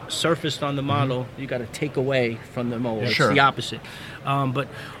surfaced on the model, you got to take away from the mold. It's the opposite. But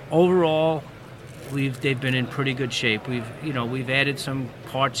overall, they've been in pretty good shape. We've added some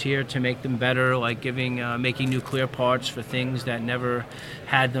parts here to make them better, like making new clear parts for things that never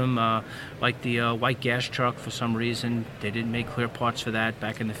had them, like the white gas truck. For some reason, they didn't make clear parts for that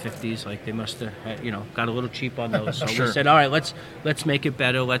back in the 50s. Like they must have, got a little cheap on those. So Sure. we said, all right, let's make it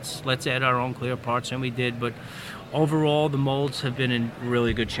better. Let's add our own clear parts, and we did. But overall, the molds have been in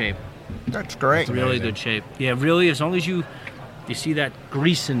really good shape. That's great. Really good shape. Yeah, really. As long as you see that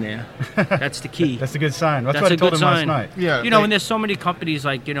grease in there, that's the key. That's a good sign. That's That's what I a told good him last sign. night. Yeah. And there's so many companies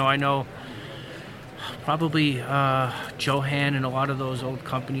like, I know probably Johan and a lot of those old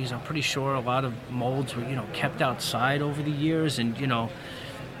companies, I'm pretty sure a lot of molds were, kept outside over the years. And,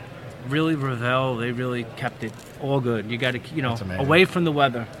 really Revell, they really kept it all good. You got to, away from the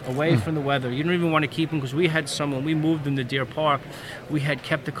weather, from the weather. You don't even want to keep them, because we had some, when we moved them to Deer Park, we had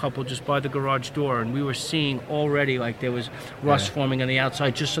kept a couple just by the garage door, and we were seeing already like there was rust forming on the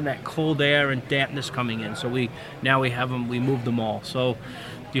outside just from that cold air and dampness coming in. So we have them, we moved them all. So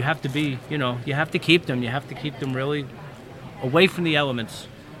you have to be, you have to keep them. You have to keep them really away from the elements.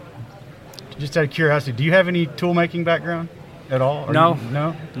 Just out of curiosity, do you have any tool making background at all? Or No.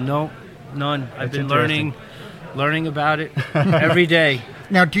 No? None. I've That's been learning about it every day.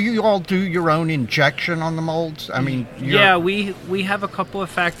 Now, do you all do your own injection on the molds? I mean, Yeah, we have a couple of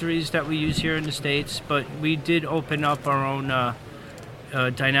factories that we use here in the States, but we did open up our own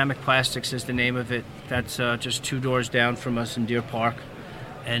Dynamic Plastics is the name of it. That's just 2 doors down from us in Deer Park.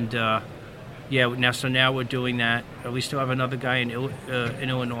 And now we're doing that. We still have another guy in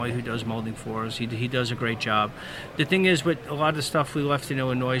Illinois who does molding for us. He does a great job. The thing is, with a lot of the stuff we left in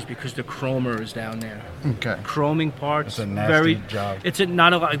Illinois is because the chromer is down there. Okay. Chroming parts. It's a nasty job. It's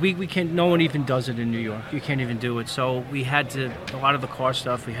not a lot. We can't. No one even does it in New York. You can't even do it. So we had to. A lot of the car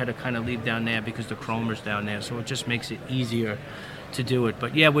stuff we had to kind of leave down there because the chromer's down there. So it just makes it easier to do it.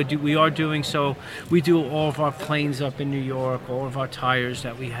 But yeah, we are doing so. We do all of our planes up in New York, all of our tires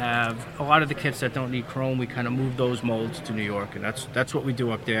that we have. A lot of the kits that don't need chrome, we kind of move those molds to New York, and that's what we do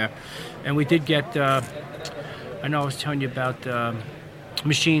up there. And we did get. I know I was telling you about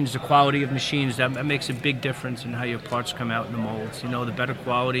machines, the quality of machines. That makes a big difference in how your parts come out in the molds. The better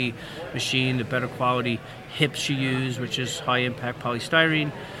quality machine, the better quality hips you use, which is high impact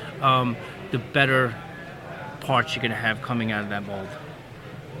polystyrene, the better parts you're going to have coming out of that mold.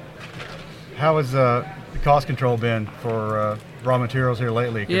 How has the cost control been for raw materials here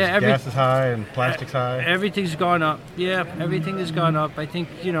lately? 'Cause gas is high and plastic's high. Everything's gone up. Yeah, everything has gone up. I think,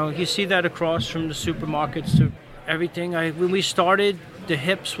 you see that across from the supermarkets to everything. When we started, the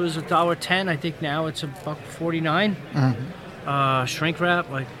hips was $1.10. I think now it's $1.49. Mm-hmm. Shrink wrap,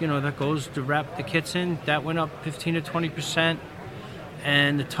 that goes to wrap the kits in, that went up 15 to 20%.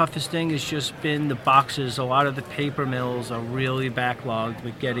 And the toughest thing has just been the boxes. A lot of the paper mills are really backlogged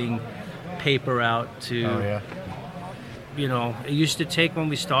with getting paper out to, it used to take, when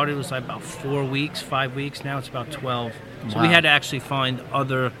we started, it was like about 4 weeks, 5 weeks. Now it's about 12. So we had to actually find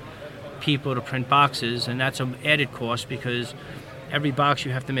other people to print boxes, and that's an added cost because every box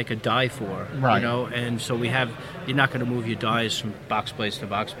you have to make a die for, right. And so you're not going to move your dies from box place to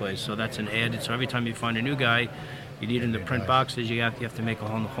box place. So that's an added. So every time you find a new guy, you need him to print boxes. You have to make a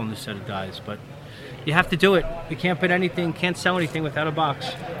whole new set of dies, but you have to do it. You can't sell anything without a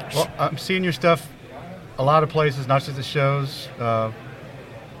box. Well, I'm seeing your stuff a lot of places, not just at shows,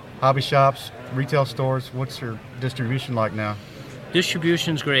 hobby shops, retail stores. What's your distribution like now?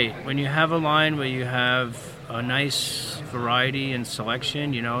 Distribution's great. When you have a line where you have a nice variety and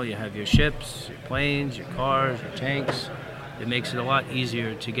selection, you have your ships, your planes, your cars, your tanks. It makes it a lot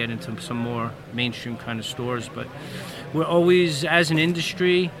easier to get into some more mainstream kind of stores. But we're always, as an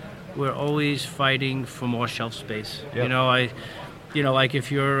industry, we're always fighting for more shelf space. Yep. Like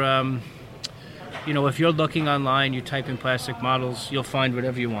if you're, if you're looking online, you type in plastic models, you'll find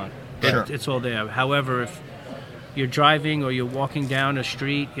whatever you want. Sure. It's all there. However, if you're driving or you're walking down a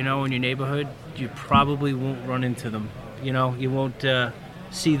street, in your neighborhood, you probably won't run into them. You won't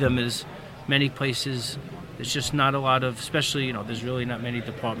see them as many places. There's just not a lot of, especially, there's really not many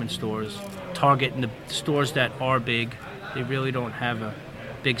department stores. Target and the stores that are big, they really don't have a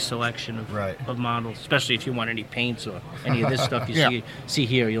big selection of models, especially if you want any paints or any of this stuff you see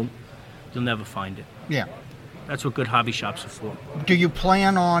here, you'll never find it. Yeah. That's what good hobby shops are for. Do you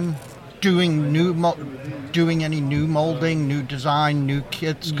plan on doing any new molding, new design, new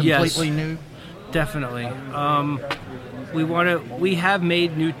kits, completely new? Definitely. We have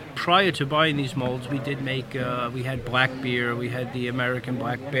made new, prior to buying these molds, we did make, we had Black Bear, we had the American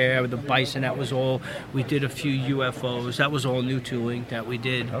Black Bear, the Bison, that was all, we did a few UFOs, that was all new tooling that we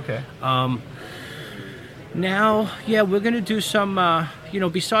did. Okay. Now, we're going to do some,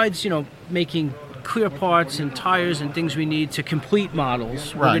 besides, making clear parts and tires and things we need to complete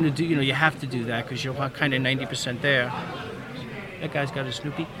models, we're going to do, you have to do that because you're kind of 90% there. That guy's got a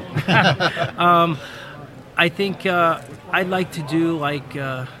Snoopy. I think I'd like to do like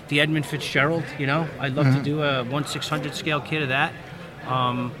the Edmund Fitzgerald, I'd love to do a 1/600 scale kit of that.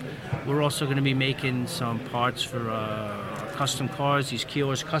 We're also going to be making some parts for custom cars, these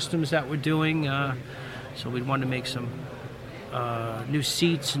Keyless Customs that we're doing. So we'd want to make some new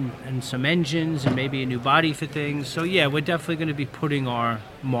seats and some engines and maybe a new body for things. So yeah, we're definitely going to be putting our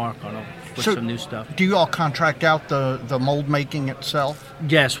mark on it with some new stuff. Do you all contract out the mold making itself?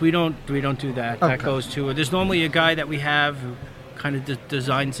 Yes, we don't do that. Okay. That goes to there's normally a guy that we have who kind of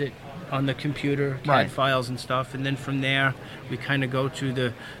designs it on the computer, CAD files and stuff, and then from there we kind of go to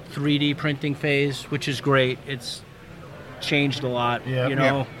the 3D printing phase, which is great. It's changed a lot,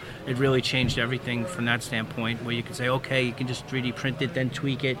 It really changed everything from that standpoint, where you can say, okay, you can just 3D print it, then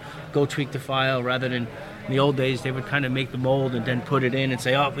tweak it, go tweak the file, rather than in the old days they would kind of make the mold and then put it in and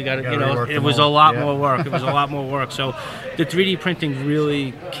say, oh, we got to, it was a lot more work. It was a lot more work. So the 3D printing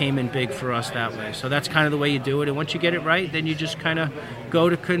really came in big for us that way. So that's kind of the way you do it. And once you get it right, then you just kind of go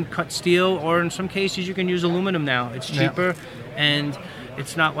to cut steel, or in some cases you can use aluminum now. It's cheaper, and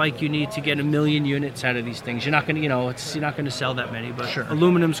it's not like you need to get 1 million units out of these things. You're not going to, you're not going to sell that many. But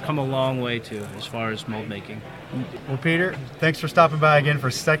aluminum's come a long way too, as far as mold making. Well, Peter, thanks for stopping by again for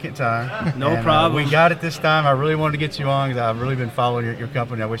a second time. No problem. We got it this time. I really wanted to get you on because I've really been following your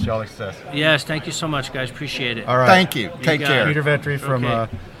company. I wish you all success. Yes, thank you so much, guys. Appreciate it. All right. Thank you. Take care. Peter Vetri from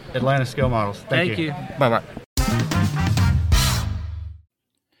Atlanta Scale Models. Thank you. Bye-bye.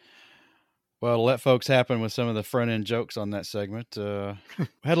 Well, to let folks happen with some of the front-end jokes on that segment. We had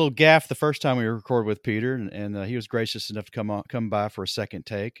a little gaffe the first time we recorded with Peter, and he was gracious enough to come by for a second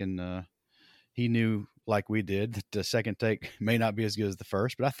take, and he knew, like we did, that the second take may not be as good as the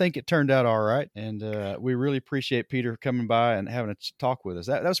first, but I think it turned out all right, and we really appreciate Peter coming by and having a talk with us.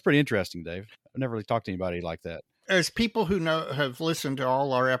 That was pretty interesting, Dave. I've never really talked to anybody like that. As people who have listened to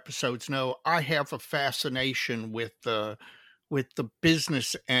all our episodes know, I have a fascination with the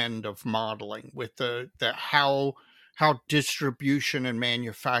business end of modeling, with the how distribution and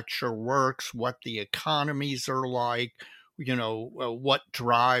manufacture works, what the economies are like, what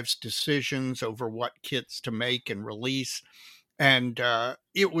drives decisions over what kits to make and release. And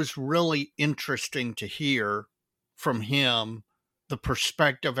it was really interesting to hear from him the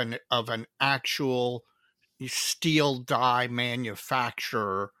perspective of an actual steel die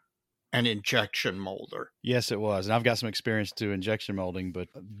manufacturer and injection molder. Yes, it was. And I've got some experience to injection molding, but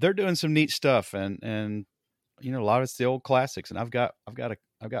they're doing some neat stuff. And a lot of it's the old classics. And I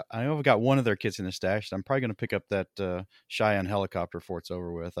know I've got one of their kits in the stash. I'm probably going to pick up that Cheyenne helicopter before it's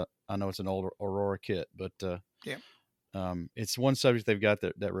over with. I know it's an old Aurora kit, but it's one subject they've got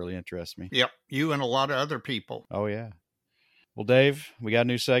that really interests me. Yep. You and a lot of other people. Oh yeah. Well, Dave, we got a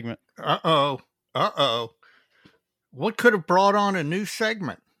new segment. Uh-oh. What could have brought on a new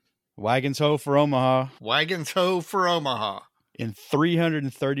segment? Wagons Ho for Omaha. Wagons Ho for Omaha. In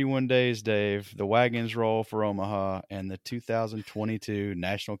 331 days, Dave, the wagons roll for Omaha and the 2022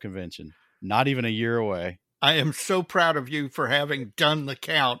 National Convention. Not even a year away. I am so proud of you for having done the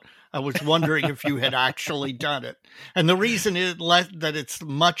count. I was wondering if you had actually done it. And the reason that it's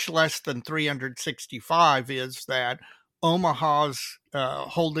much less than 365 is that Omaha's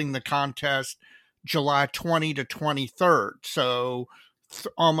holding the contest July 20 to 23rd. So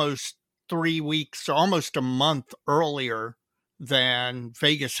almost 3 weeks, almost a month earlier than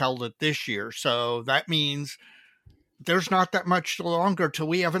Vegas held it this year. So that means there's not that much longer till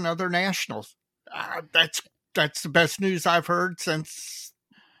we have another Nationals. That's the best news I've heard since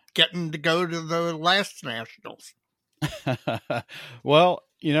getting to go to the last Nationals. Well,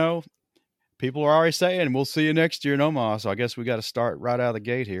 people are already saying we'll see you next year in Omaha. So I guess we got to start right out of the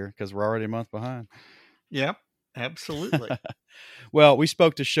gate here because we're already a month behind. Yep, absolutely. Well, we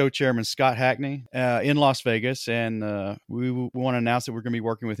spoke to show chairman Scott Hackney in Las Vegas, and we want to announce that we're going to be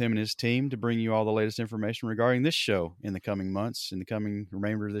working with him and his team to bring you all the latest information regarding this show in the coming months, in the coming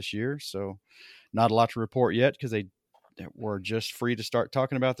remainder of this year. So not a lot to report yet because they were just free to start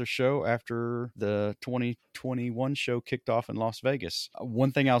talking about their show after the 2021 show kicked off in Las Vegas.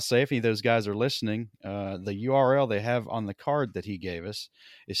 One thing I'll say, if any of those guys are listening, the URL they have on the card that he gave us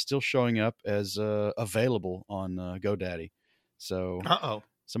is still showing up as available on GoDaddy. So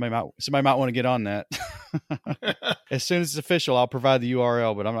somebody might want to get on that. As soon as it's official, I'll provide the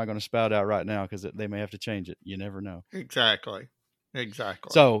URL, but I'm not going to spout out right now because they may have to change it. You never know. Exactly.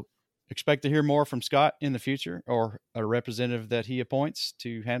 So expect to hear more from Scott in the future, or a representative that he appoints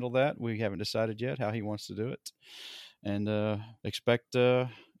to handle that. We haven't decided yet how he wants to do it, and expect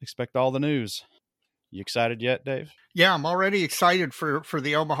all the news. You excited yet, Dave? Yeah, I'm already excited for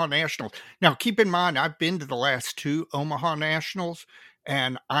the Omaha Nationals. Now, keep in mind, I've been to the last 2 Omaha Nationals,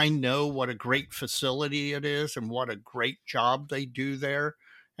 and I know what a great facility it is and what a great job they do there.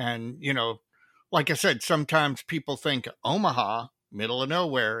 And, you know, like I said, sometimes people think Omaha, middle of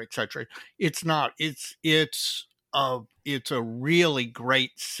nowhere, etc. It's not. It's a really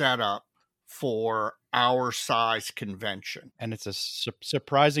great setup for our size convention. And it's a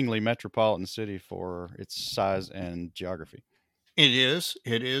surprisingly metropolitan city for its size and geography. It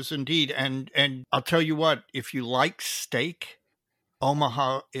is indeed. And I'll tell you what, if you like steak,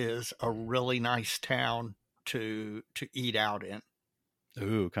 Omaha is a really nice town to eat out in.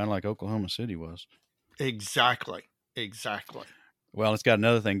 Ooh, kind of like Oklahoma City was. Exactly. Well, it's got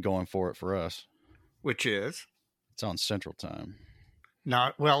another thing going for it for us. Which is? It's on Central Time.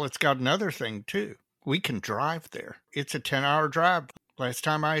 It's got another thing too. We can drive there. It's a 10-hour drive. Last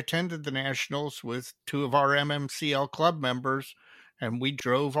time I attended the Nationals with 2 of our MMCL club members, and we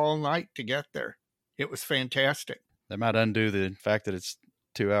drove all night to get there. It was fantastic. That might undo the fact that it's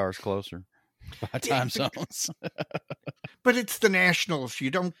 2 hours closer by time zones. But it's the Nationals. You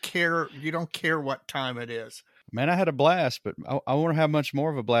don't care what time it is. Man, I had a blast, but I wonder how much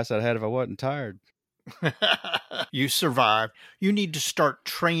more of a blast I'd had if I wasn't tired. You survived. You need to start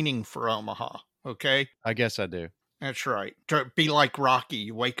training for Omaha, okay? I guess I do. That's right. Be like Rocky.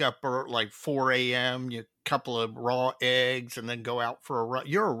 You wake up like 4 a.m., you couple of raw eggs, and then go out for a run.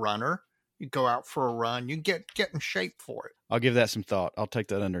 You're a runner. You go out for a run. You get in shape for it. I'll give that some thought. I'll take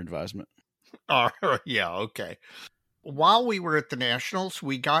that under advisement. Yeah, okay. While we were at the Nationals,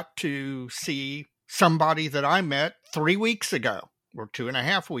 we got to see somebody that I met 3 weeks ago, or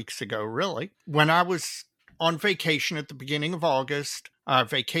 2.5 weeks ago, really, when I was on vacation at the beginning of August,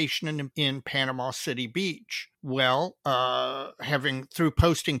 vacationing in Panama City Beach. Well, through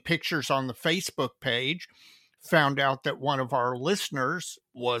posting pictures on the Facebook page, found out that one of our listeners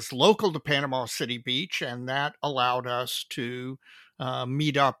was local to Panama City Beach, and that allowed us to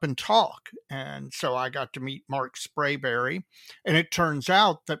meet up and talk. And so I got to meet Mark Sprayberry. And it turns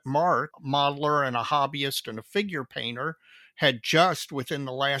out that Mark, modeler and a hobbyist and a figure painter, had just within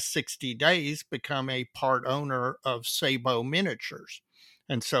the last 60 days become a part owner of Sabo Miniatures.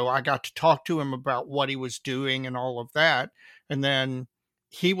 And so I got to talk to him about what he was doing and all of that. And then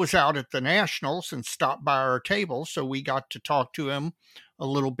he was out at the Nationals and stopped by our table. So we got to talk to him a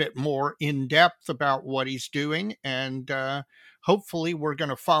little bit more in depth about what he's doing. And hopefully we're going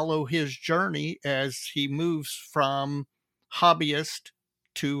to follow his journey as he moves from hobbyist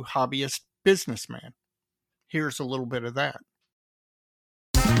to hobbyist businessman. Here's a little bit of that.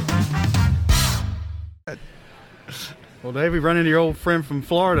 Well, Dave, we run into your old friend from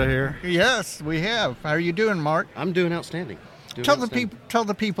Florida here. Yes, we have. How are you doing, Mark? I'm doing outstanding. Tell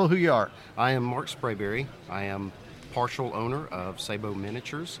the people who you are. I am Mark Sprayberry. I am partial owner of Sabo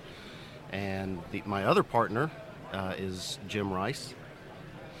Miniatures, and my other partner is Jim Rice.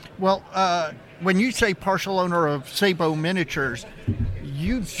 Well, when you say partial owner of Sabo Miniatures,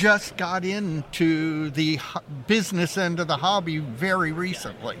 you just got into the business end of the hobby very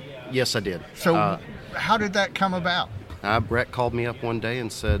recently. Yes, I did. So how did that come about? Brett called me up one day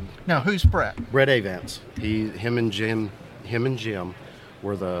and said... Now, who's Brett? Brett Avance. Him and Jim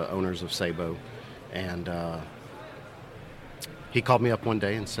were the owners of Sabo. And he called me up one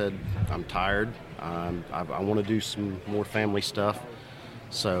day and said, I'm tired. I want to do some more family stuff.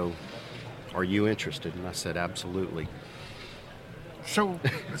 So are you interested? And I said, absolutely. So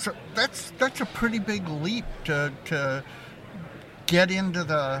that's a pretty big leap to get into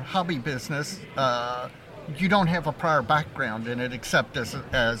the hobby business. You don't have a prior background in it except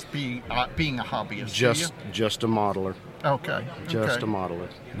as being a hobbyist. Just a modeler. Okay. Just a modeler.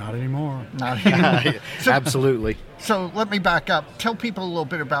 Not anymore. Not anymore. Absolutely. So let me back up. Tell people a little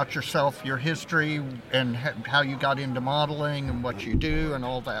bit about yourself, your history, and how you got into modeling and what you do and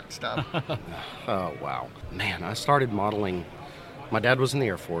all that stuff. Oh, wow. Man, I started modeling. My dad was in the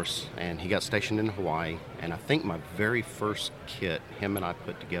Air Force, and he got stationed in Hawaii. And I think my very first kit him and I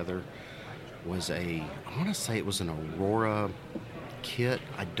put together was I want to say it was an Aurora kit.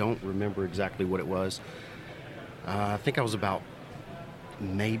 I don't remember exactly what it was. I think I was about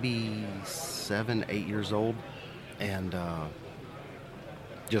maybe 7, 8 years old, and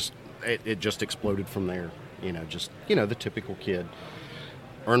it just exploded from there. The typical kid.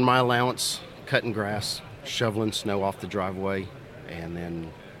 Earned my allowance, cutting grass, shoveling snow off the driveway, and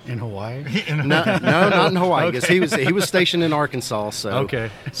then in Hawaii? No, not in Hawaii, because he was stationed in Arkansas. So okay.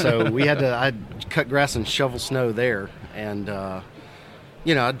 So I'd cut grass and shovel snow there, and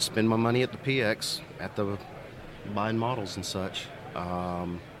I'd spend my money at the PX buying models and such.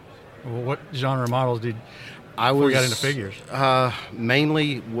 Well, what genre models did I before was you got into figures?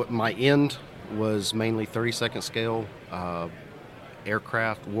 Mainly, what my end was mainly 32nd scale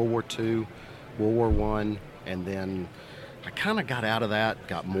aircraft, World War II, World War I, and then I kind of got out of that,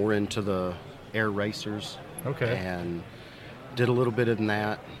 got more into the air racers. Okay. And did a little bit in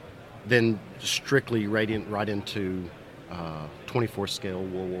that. Then strictly right into 24 scale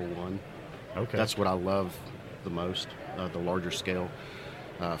World War I. Okay. That's what I love the most, the larger scale.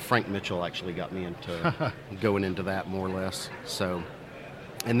 Frank Mitchell actually got me into going into that more or less. So,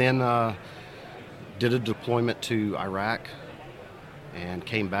 and then did a deployment to Iraq and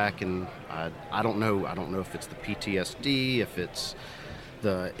came back, and I don't know if it's the PTSD, if it's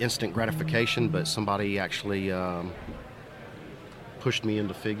the instant gratification, but somebody actually pushed me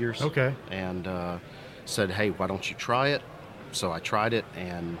into figures. Okay. And said, hey, why don't you try it? So I tried it,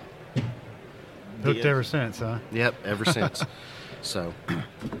 and Hooked ever since, huh? Yep, ever since. So,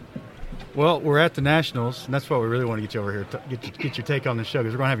 well, we're at the Nationals, and that's why we really want to get you over here, get your take on the show,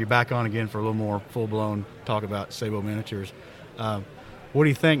 because we're going to have you back on again for a little more full-blown talk about Sabo Miniatures. What do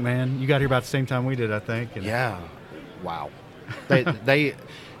you think, man? You got here about the same time we did, I think. And yeah. Wow.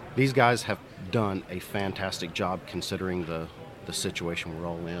 These guys have done a fantastic job considering the situation we're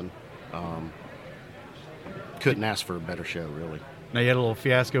all in. Couldn't ask for a better show, really. Now, you had a little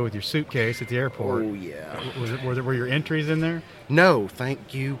fiasco with your suitcase at the airport. Oh, yeah. Were your entries in there? No,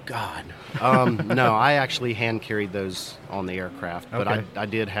 thank you, God. No, I actually hand carried those on the aircraft, but Okay. I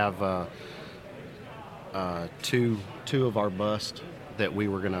did have two of our bust that we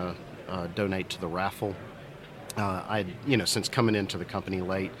were going to donate to the raffle. Since coming into the company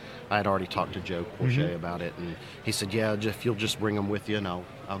late, I had already talked to Joe Porcher about it, and he said, yeah, if you'll just bring them with you, and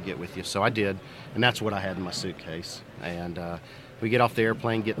I'll get with you. So I did, and that's what I had in my suitcase. And we get off the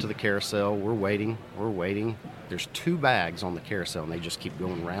airplane, get to the carousel, we're waiting. There's 2 bags on the carousel, and they just keep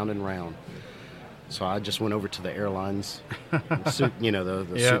going round and round. So I just went over to the airlines, the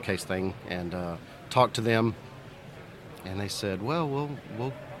suitcase thing, and talked to them, and they said, well,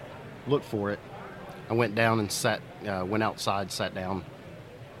 we'll look for it. I went down and went outside, sat down,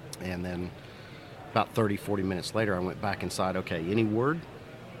 and then about 30-40 minutes later, I went back inside. Okay, any word?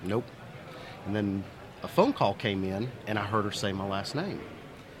 Nope. And then a phone call came in, and I heard her say my last name.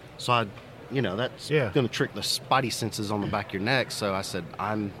 So that's going to trick the spidey senses on the back of your neck. So I said,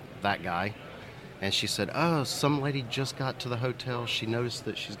 I'm that guy. And she said, oh, some lady just got to the hotel. She noticed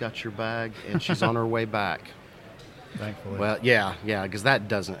that she's got your bag, and she's on her way back. Thankfully. Well, yeah, because that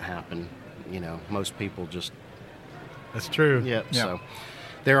doesn't happen. Most people just... That's true. Yep. Yeah. So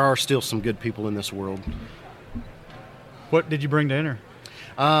there are still some good people in this world. What did you bring to enter?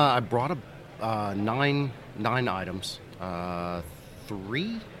 I brought 9 items.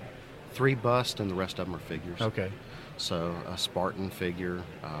 3 bust, and the rest of them are figures. Okay. So a Spartan figure,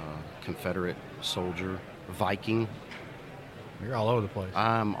 Confederate soldier, Viking. You're all over the place.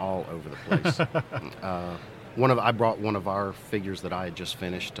 I'm all over the place. I brought one of our figures that I had just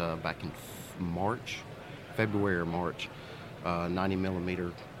finished back in February or March, 90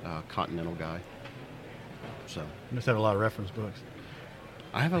 millimeter Continental guy. So you must have a lot of reference books.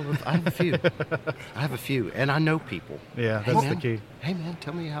 I have a few. I have a few, and I know people. Yeah, that's the key. Hey man,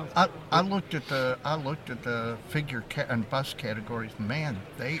 tell me how. I looked at the figure and bust categories. Man,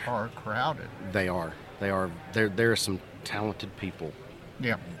 they are crowded. They are. There are some talented people.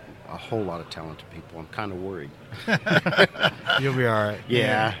 Yeah. A whole lot of talented people. I'm kind of worried. You'll be all right.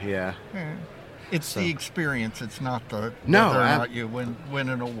 Yeah. It's the experience. It's not the no. Whether or not you win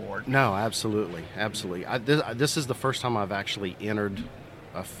an award. No, absolutely. This is the first time I've actually entered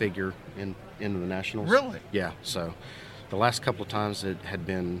a figure into the Nationals. Really? Yeah. So the last couple of times it had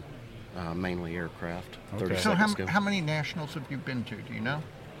been mainly aircraft. Okay. So how many Nationals have you been to? Do you know?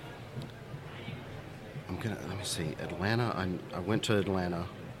 Let me see. Atlanta. I went to Atlanta.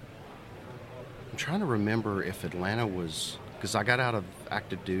 I'm trying to remember if Atlanta was, because I got out of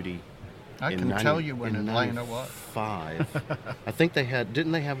active duty. I can tell you when Atlanta was. 95. I think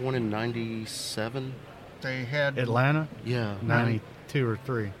didn't they have one in 97? They had Atlanta? Yeah. 92 or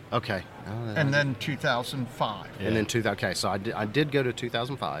 3. Okay. And then 2005. Yeah. And then okay, so I did go to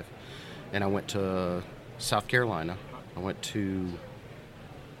 2005, and I went to South Carolina. I went to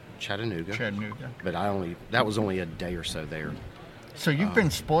Chattanooga. But that was only a day or so there. So you've been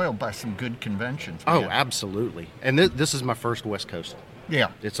spoiled by some good conventions. Man. Oh, man. Absolutely. And this is my first West Coast.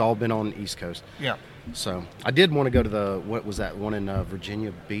 Yeah. It's all been on the East Coast. Yeah. So I did want to go to what was that one in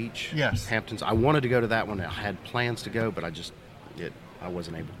Virginia Beach? Yes. Hamptons. I wanted to go to that one. I had plans to go, but I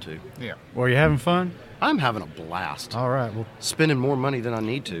wasn't able to. Yeah. Well, you having fun? I'm having a blast. All right. Well, spending more money than I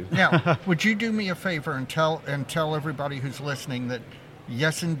need to. Now, would you do me a favor and tell everybody who's listening that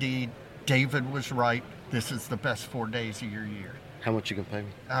Yes, indeed. David was right. This is the best 4 days of your year. How much you can pay me?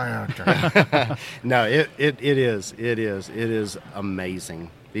 Okay. No, it is. It is amazing.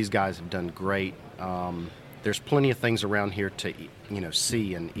 These guys have done great. There's plenty of things around here to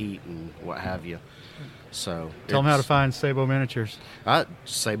see and eat and what have you. So Tell them how to find Sabo Miniatures.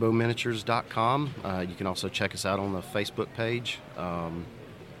 SaboMiniatures.com. You can also check us out on the Facebook page.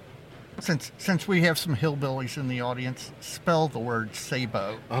 Since we have some hillbillies in the audience, spell the word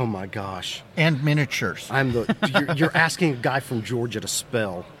Sabo. Oh my gosh! And miniatures. You're asking a guy from Georgia to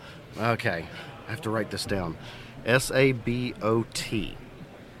spell. Okay, I have to write this down. SABOT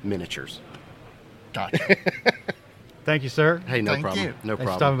Miniatures. Gotcha. Thank you, sir. Hey, no Thank problem. you. No Thanks for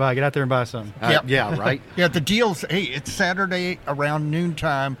problem. stopping by. Get out there and buy something. Yep. Yeah, right. Yeah, the deals. Hey, it's Saturday around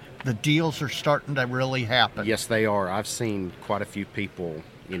noontime. The deals are starting to really happen. Yes, they are. I've seen quite a few people.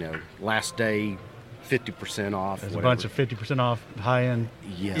 Last day, 50% off. There's whatever. a bunch of 50% off high-end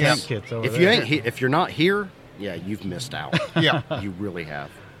Yes. paint kits over If there. if you're not here, yeah, you've missed out. Yeah. You really have.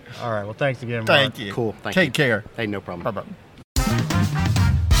 All right. Well, thanks again, Mark. Thank you. Cool. Thank you. Take care. Hey, no problem. Bye-bye.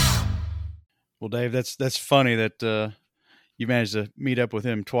 Well, Dave, that's funny that you managed to meet up with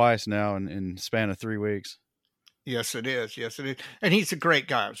him twice now in the span of 3 weeks. Yes, it is. Yes, it is. And he's a great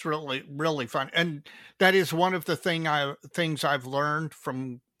guy. It's really, really fun. And that is one of the things I've learned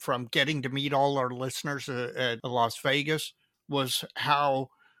from getting to meet all our listeners at Las Vegas was how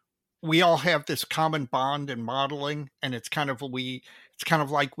we all have this common bond in modeling, and it's kind of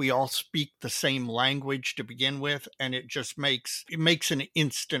like we all speak the same language to begin with, and it just makes an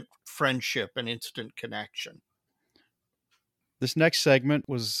instant friendship, an instant connection. This next segment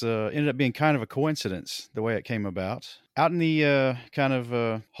was ended up being kind of a coincidence the way it came about. Out in the kind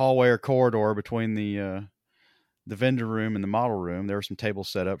of hallway or corridor between the vendor room and the model room, there were some tables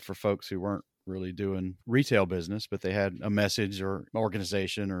set up for folks who weren't really doing retail business, but they had a message or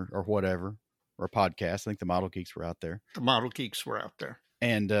organization or whatever, or a podcast. I think the Model Geeks were out there. The Model Geeks were out there.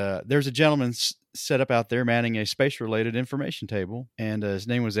 And there's a gentleman set up out there manning a space-related information table, and his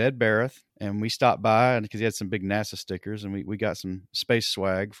name was Ed Barrett. And we stopped by because he had some big NASA stickers, and we got some space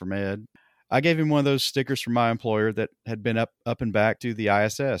swag from Ed. I gave him one of those stickers from my employer that had been up and back to the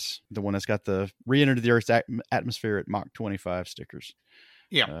ISS, the one that's got the re-enter the Earth's atmosphere at Mach 25 stickers.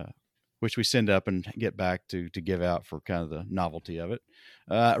 Yeah. Which we send up and get back to give out for kind of the novelty of it.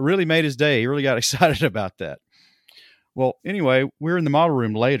 Really made his day. He really got excited about that. Well, anyway, we were in the model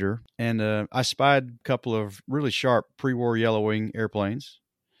room later, and I spied a couple of really sharp pre-war Yellow Wing airplanes,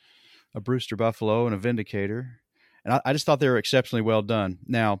 a Brewster Buffalo and a Vindicator. And I just thought they were exceptionally well done.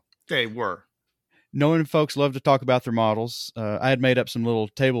 Now, they were. Knowing folks love to talk about their models, I had made up some little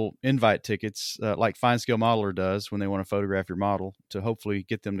table invite tickets like Fine Scale Modeler does when they want to photograph your model to hopefully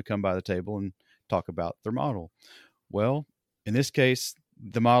get them to come by the table and talk about their model. Well, in this case,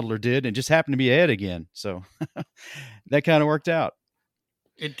 the modeler did, and it just happened to be Ed again. So that kind of worked out.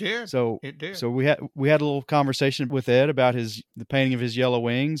 It did. So it did. So we had a little conversation with Ed about the painting of his Yellow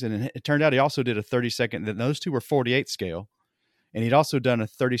Wings, and it turned out he also did a 30-second. Those two were 48 scale, and he'd also done a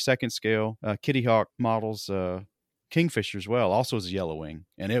 30-second scale Kitty Hawk models Kingfisher as well, also as a Yellow Wing,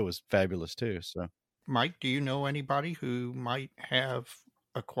 and it was fabulous too. So, Mike, do you know anybody who might have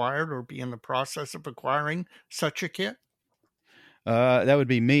acquired or be in the process of acquiring such a kit? That would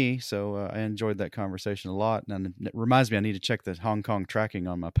be me. So I enjoyed that conversation a lot. And it reminds me, I need to check the Hong Kong tracking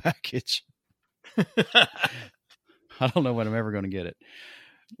on my package. I don't know when I'm ever going to get it.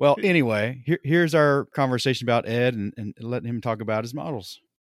 Well, anyway, here's our conversation about Ed and letting him talk about his models.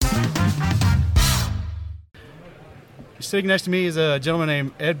 Sitting next to me is a gentleman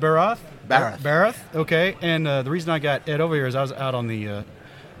named Ed Barrett. Barrett. Okay. And the reason I got Ed over here is I was out on the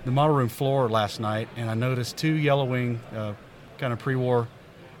model room floor last night, and I noticed two Yellow Wing kind of pre-war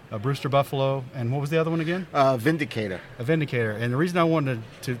Brewster Buffalo, and what was the other one again? Vindicator. A Vindicator. And the reason I wanted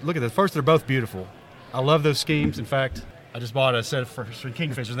to look at this, first, they're both beautiful. I love those schemes. In fact, I just bought a set for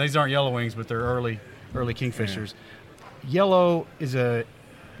Kingfishers. These aren't Yellow Wings, but they're early Kingfishers. Yeah. Yellow is a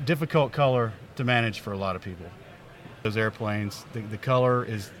difficult color to manage for a lot of people. Those airplanes, the color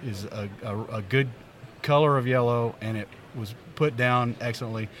is a good color of yellow, and it was put down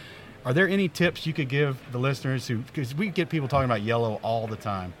excellently. Are there any tips you could give the listeners because we get people talking about yellow all the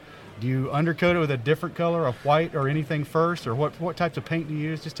time. Do you undercoat it with a different color, a white or anything first, or what types of paint do you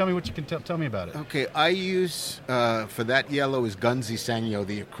use? Just tell me what you can tell me about it. Okay, I use, for that yellow is Gunzi Sanyo,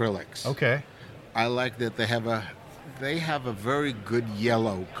 the acrylics. Okay. I like that they have a very good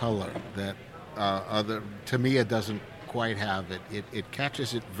yellow color that Tamiya doesn't quite have it. It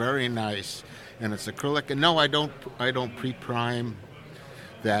catches it very nice, and it's acrylic. And no, I don't pre-prime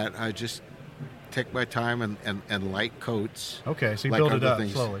that. I just take my time and light coats. Okay, so you like build it other up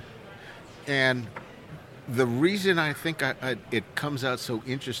things. slowly. And the reason I think it comes out so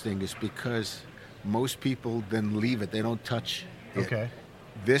interesting is because most people then leave it. They don't touch it. Okay.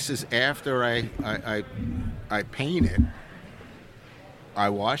 This is after I paint it. I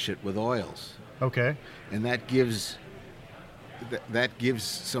wash it with oils, Okay. and that gives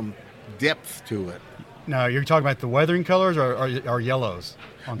some depth to it. Now, you're talking about the weathering colors or yellows?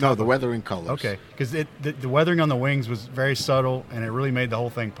 On No, top the of it? weathering colors. Okay, because the weathering on the wings was very subtle, and it really made the whole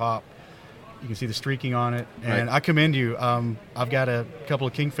thing pop. You can see the streaking on it, and Right. I commend you. I've got a couple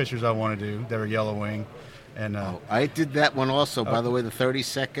of kingfishers I want to do that are yellow wing, and I did that one also. By the way, the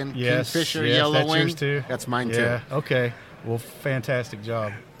 30-second yes, Kingfisher yes, yellow that's wing. yours too. That's mine yeah. too. Okay. Well, fantastic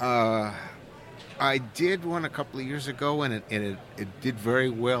job. I did one a couple of years ago, and it did very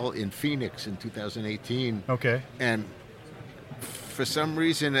well in Phoenix in 2018. Okay. And for some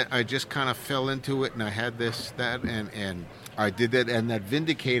reason, I just kind of fell into it, and I had that, and I did it. And that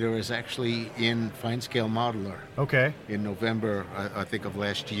Vindicator is actually in Fine Scale Modeler Okay. in November, I think, of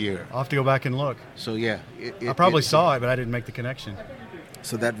last year. I'll have to go back and look. So yeah, I probably saw it, but I didn't make the connection.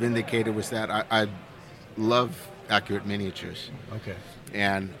 So that Vindicator was that. I love accurate miniatures. Okay.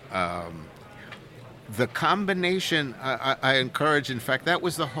 And the combination, I encourage, in fact, that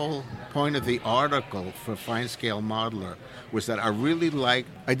was the whole point of the article for Fine Scale Modeler, was that I really liked,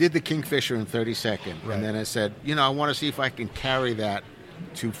 I did the Kingfisher in 32nd, Right. and then I said, I want to see if I can carry that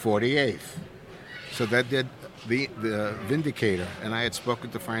to 48th. So that did the Vindicator, and I had spoken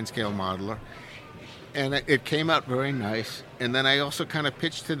to Fine Scale Modeler, and it came out very nice. And then I also kind of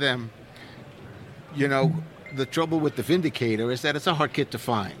pitched to them, the trouble with the Vindicator is that it's a hard kit to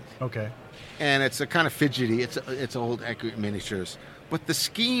find. Okay. And it's a kind of fidgety. It's old accurate miniatures. But the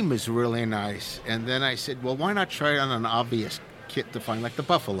scheme is really nice. And then I said, well, why not try it on an obvious kit to find, like the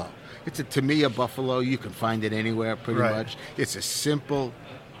Buffalo? It's a Tamiya Buffalo. You can find it anywhere pretty Right. much. It's a simple,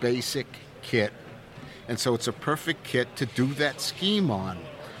 basic kit. And so it's a perfect kit to do that scheme on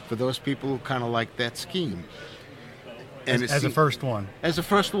for those people who kind of like that scheme. And As a first one. As a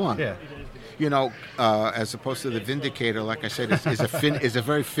first one. Yeah. As opposed to the Vindicator, like I said, is a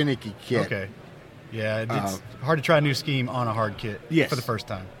very finicky kit. Okay. Yeah, it's hard to try a new scheme on a hard kit Yes. for the first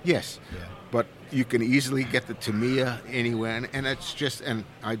time. Yes. Yeah. But you can easily get the Tamiya anywhere, and it's just, and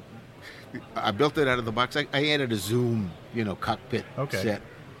I built it out of the box. I added a zoom, cockpit Okay. set.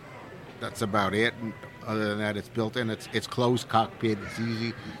 That's about it. And other than that, it's built in. It's closed cockpit. It's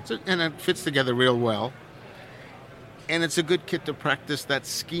easy, and it fits together real well. And it's a good kit to practice that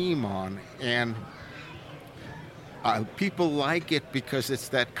scheme on. And people like it because it's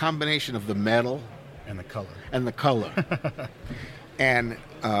that combination of the metal And the color. and the color. And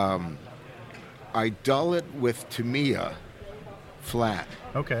I dull it with Tamiya flat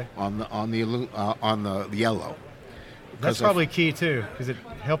Okay. on the yellow. That's Because probably key too, because it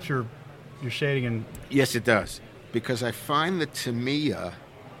helps your shading and yes, it does. Because I find the Tamiya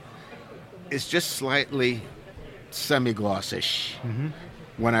is just slightly semi-glossish. Mm-hmm.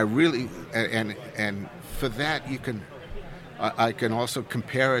 When I really and for that you can. I can also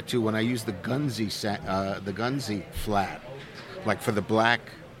compare it to when I use the Gunze flat, like for the black.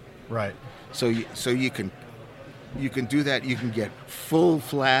 right. So you can do that. You can get full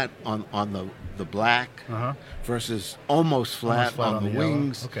flat on the black Uh-huh. versus almost flat, on the yellow.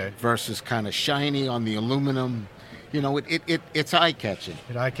 wings Okay. versus kind of shiny on the aluminum. It's eye catching.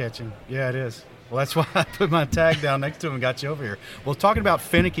 It eye catching. Yeah, it is. Well, that's why I put my tag down next to him and got you over here. Well, talking about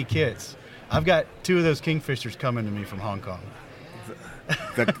finicky kits, I've got 2 of those Kingfishers coming to me from Hong Kong.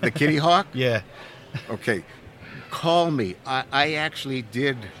 The Kitty Hawk. Yeah. Okay, call me. I actually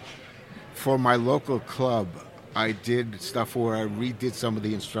did for my local club. I did stuff where I redid some of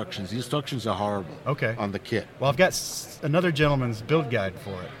the instructions. The instructions are horrible. Okay. On the kit. Well, I've got another gentleman's build guide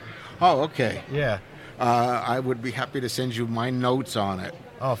for it. Oh, okay. Yeah. I would be happy to send you my notes on it.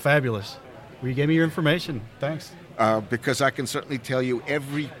 Oh, fabulous. Well, you gave me your information. Thanks. Because I can certainly tell you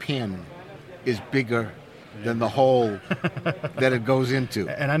every pin is bigger than the hole that it goes into.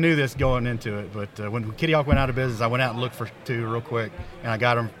 And I knew this going into it, but when Kitty Hawk went out of business, I went out and looked for 2 real quick, and I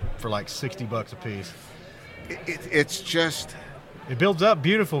got them for like $60 a piece. It's just It builds up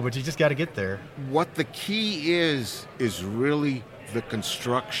beautiful, but you just got to get there. what the key is really the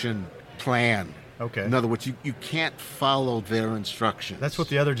construction plan. Okay. In other words, you can't follow their instructions. That's what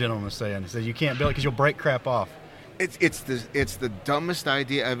the other gentleman was saying. He said you can't build it because you'll break crap off. It's the dumbest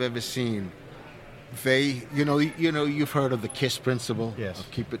idea I've ever seen. They, you've heard of the KISS principle. Yes.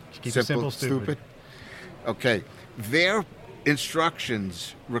 Of keep it simple, stupid. Okay. Their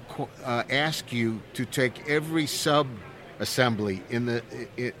instructions ask you to take every assembly in the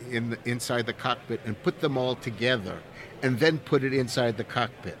inside the cockpit and put them all together, and then put it inside the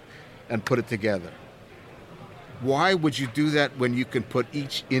cockpit and put it together. Why would you do that when you can put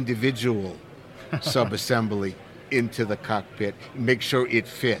each individual subassembly into the cockpit and make sure it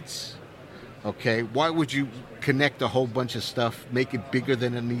fits? Okay, why would you connect a whole bunch of stuff, make it bigger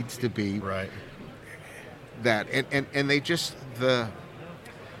than it needs to be? Right. That and they just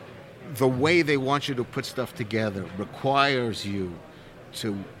the way they want you to put stuff together requires you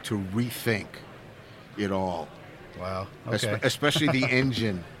to rethink it all. Wow. Okay. Especially the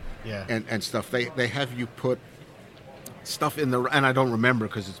engine. Yeah. And stuff. They have you put stuff in the, and I don't remember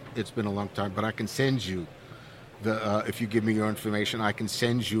because it's been a long time, but I can send you the if you give me your information, I can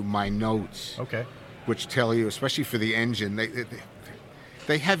send you my notes. Okay. Which tell you, especially for the engine,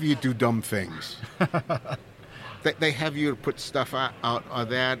 they have you do dumb things. They have you put stuff out on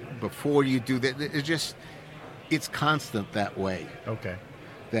that before you do that. It's constant that way. Okay.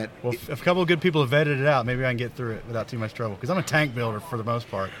 Well, if a couple of good people have vetted it out, maybe I can get through it without too much trouble. Because I'm a tank builder for the most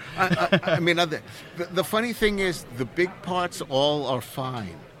part. I mean, the funny thing is, the big parts all are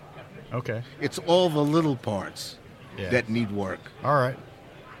fine. Okay. It's all the little parts that need work. All right.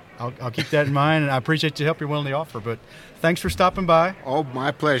 I'll keep that in mind, and I appreciate the help you're willing to offer. But thanks for stopping by. Oh,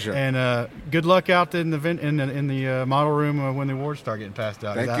 my pleasure. And good luck out in the model room when the awards start getting passed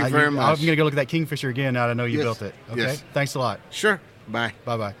out. Thank you very much. I'm going to go look at that Kingfisher again now that I know you Yes. built it. Okay. Yes. Thanks a lot. Sure. Bye.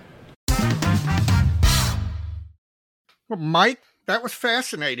 Bye-bye. Well, Mike, that was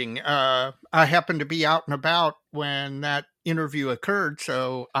fascinating. I happened to be out and about when that interview occurred,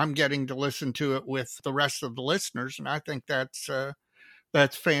 so I'm getting to listen to it with the rest of the listeners, and I think that's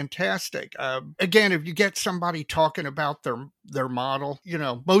fantastic. Again, if you get somebody talking about their model,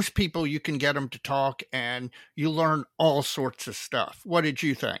 most people, you can get them to talk and you learn all sorts of stuff. What did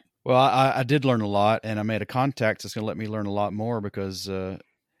you think? Well, I did learn a lot, and I made a contact that's going to let me learn a lot more because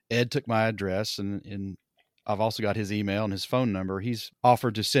Ed took my address, and I've also got his email and his phone number. He's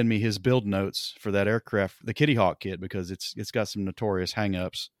offered to send me his build notes for that aircraft, the Kitty Hawk kit, because it's got some notorious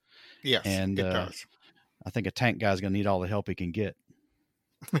hangups. Yes, and it does. I think a tank guy's going to need all the help he can get.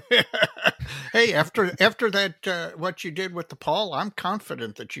 Hey, after that, what you did with the Paul, I'm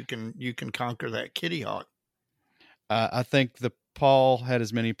confident that you can conquer that Kitty Hawk. I think the Paul had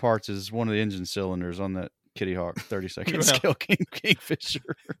as many parts as one of the engine cylinders on that Kitty Hawk 32nd scale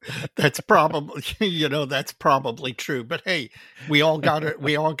Kingfisher. That's probably that's probably true. But hey, we all got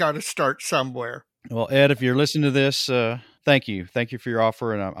to start somewhere. Well, Ed, if you're listening to this, thank you for your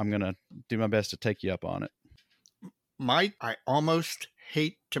offer, and I'm going to do my best to take you up on it. Mike, I almost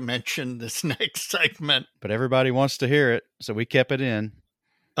hate to mention this next segment, but everybody wants to hear it, so we kept it in.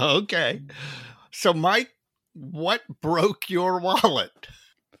 Okay. So, Mike, what broke your wallet?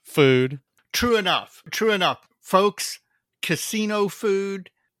 Food. True enough. Folks, casino food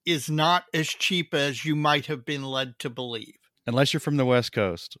is not as cheap as you might have been led to believe. Unless you're from the West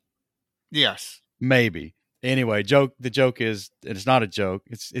Coast. Yes. Maybe. Anyway, the joke is, and it's not a joke,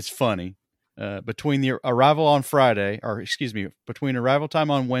 it's funny. Between the arrival on Friday, between arrival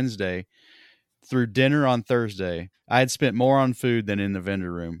time on Wednesday through dinner on Thursday, I had spent more on food than in the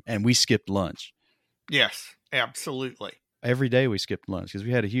vendor room, and we skipped lunch. Yes, absolutely. Every day we skipped lunch because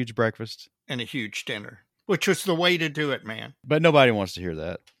we had a huge breakfast. And a huge dinner, which was the way to do it, man. But nobody wants to hear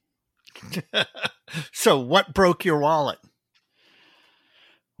that. So what broke your wallet?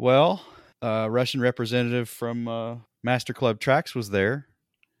 Well, a Russian representative from Master Club Tracks was there,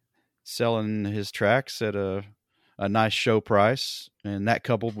 selling his tracks at a nice show price, and that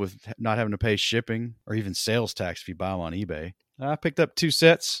coupled with not having to pay shipping or even sales tax if you buy them on eBay. I picked up 2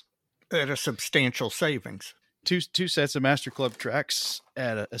 sets. At a substantial savings. Two sets of Master Club tracks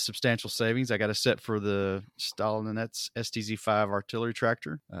at a substantial savings. I got a set for the Stalinets STZ-5 artillery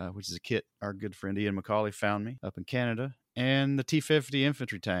tractor, which is a kit our good friend Ian McCauley found me up in Canada, and the T-50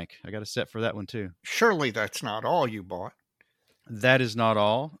 infantry tank. I got a set for that one too. Surely that's not all you bought. That is not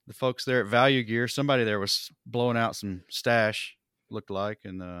all. The folks there at Value Gear, somebody there was blowing out some stash, looked like,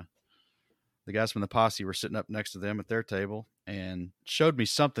 and the guys from the posse were sitting up next to them at their table and showed me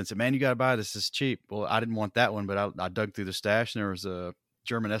something. Said, "Man, you got to buy this. It's cheap." Well, I didn't want that one, but I dug through the stash, and there was a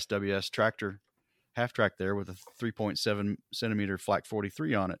German SWS tractor, half track there with a 3.7 centimeter Flak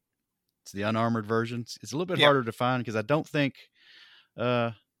 43 on it. It's the unarmored version. It's a little bit harder to find because I don't think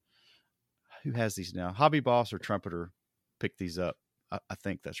who has these now. Hobby Boss or Trumpeter picked these up. I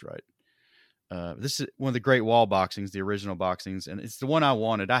think that's right. This is one of the great wall boxings, the original boxings, and it's the one I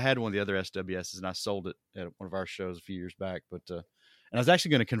wanted. I had one of the other SWSs, and I sold it at one of our shows a few years back. But and I was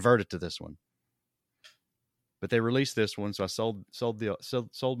actually going to convert it to this one, but they released this one, so I sold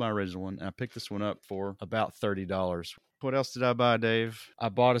my original one, and I picked this one up for about $30. What else did I buy, Dave? I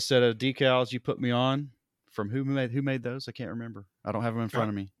bought a set of decals you put me on. From who made those? I can't remember. I don't have them in front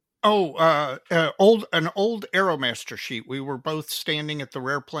of me. An old Aeromaster sheet. We were both standing at the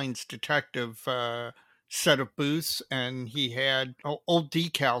Rare Plains Detective set of booths, and he had old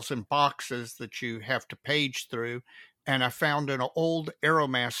decals in boxes that you have to page through. And I found an old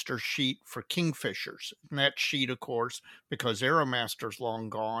Aeromaster sheet for Kingfishers. And that sheet, of course, because Aeromaster's long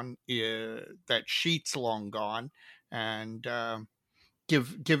gone, that sheet's long gone. And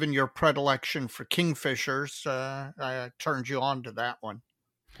given your predilection for Kingfishers, I turned you on to that one.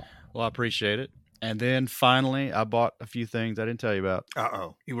 Well, I appreciate it. And then finally, I bought a few things I didn't tell you about.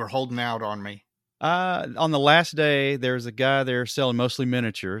 Uh-oh. You were holding out on me. On the last day, there's a guy there selling mostly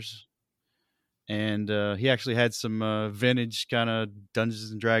miniatures. And he actually had some vintage kind of Dungeons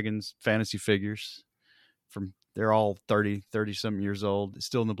and Dragons fantasy figures. They're all 30-something years old,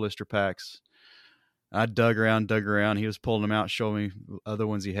 still in the blister packs. I dug around. He was pulling them out, showing me other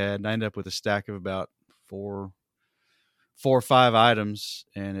ones he had. And I ended up with a stack of about four or five items,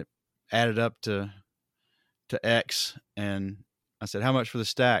 and it added up to X. And I said, "How much for the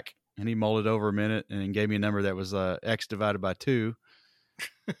stack?" And he mulled it over a minute and gave me a number that was X divided by 2.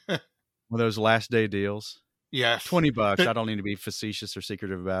 One of those last day deals. Yes. $20. I don't need to be facetious or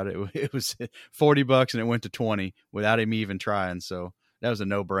secretive about it. It was $40 and it went to 20 without him even trying. So that was a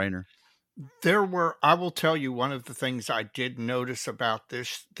no-brainer. I will tell you, one of the things I did notice about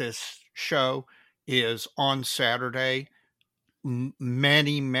this show is on Saturday,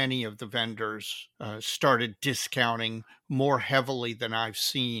 many of the vendors started discounting more heavily than I've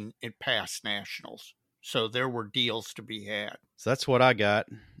seen at past nationals. So there were deals to be had. So that's what I got.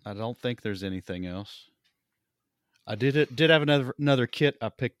 I don't think there's anything else. I did have another kit I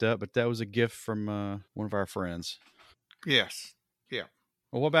picked up, but that was a gift from one of our friends. Yes. Yeah.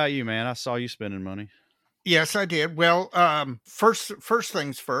 Well, what about you, man? I saw you spending money. Yes, I did. Well, first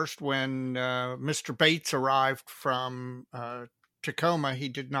things first, when Mr. Bates arrived from Tacoma, he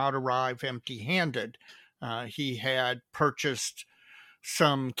did not arrive empty-handed. He had purchased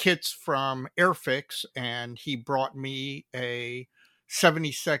some kits from Airfix, and he brought me a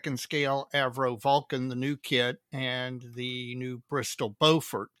 72nd scale Avro Vulcan, the new kit, and the new Bristol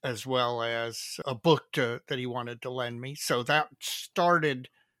Beaufort, as well as a book that he wanted to lend me. So that started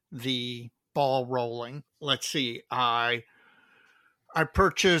the ball rolling. Let's see. I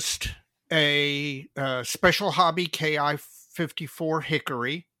purchased a Special Hobby KI-54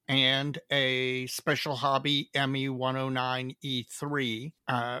 Hickory and a Special Hobby ME-109 E3.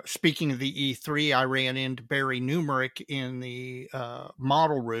 Speaking of the E3, I ran into Barry Numerick in the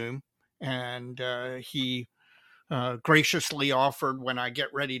model room, and he graciously offered, when I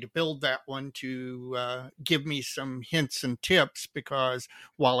get ready to build that one, to give me some hints and tips, because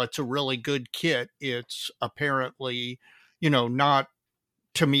while it's a really good kit, it's apparently, not,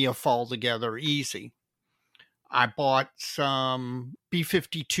 to me, a fall together easy. I bought some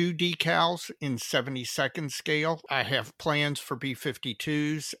B-52 decals in 72nd scale. I have plans for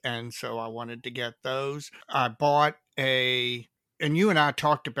B-52s, and so I wanted to get those. I bought and you and I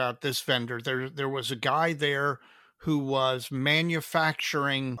talked about this vendor. There was a guy there who was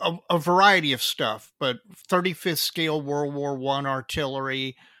manufacturing a variety of stuff, but 35th scale World War I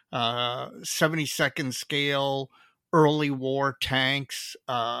artillery, 72nd scale early war tanks,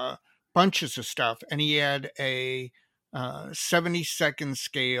 bunches of stuff. And he had a 72nd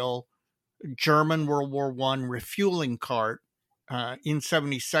scale German World War I refueling cart in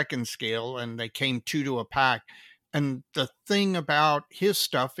 72nd scale, and they came 2 to a pack. And the thing about his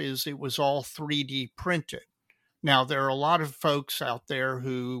stuff is it was all 3D printed. Now, there are a lot of folks out there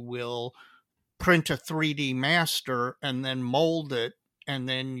who will print a 3D master and then mold it and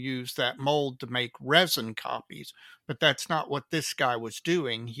then use that mold to make resin copies. But that's not what this guy was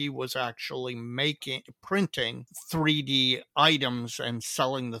doing. He was actually printing 3D items and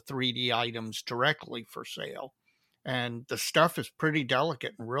selling the 3D items directly for sale. And the stuff is pretty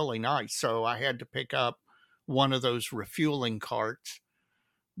delicate and really nice. So I had to pick up one of those refueling carts.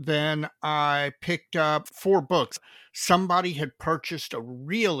 Then I picked up 4 books. Somebody had purchased a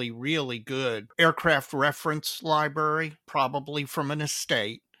really, really good aircraft reference library, probably from an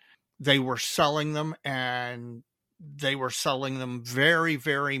estate. They were selling them, and they were selling them very,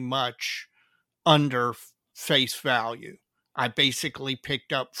 very much under face value. I basically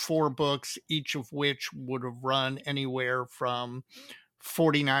picked up 4 books, each of which would have run anywhere from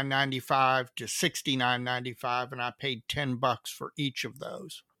 $49.95 to $69.95, and I paid $10 for each of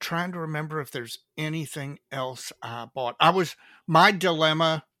those. Trying to remember if there's anything else I bought. My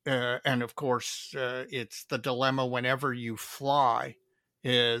dilemma, and of course it's the dilemma whenever you fly,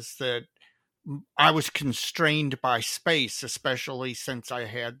 is that I was constrained by space, especially since I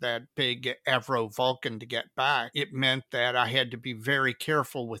had that big Avro Vulcan to get back. It meant that I had to be very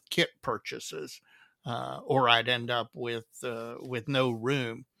careful with kit purchases, or I'd end up with no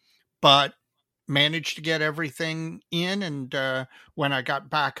room. But managed to get everything in, and when I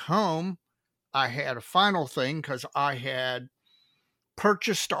got back home, I had a final thing because I had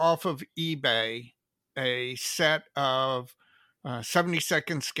purchased off of eBay a set of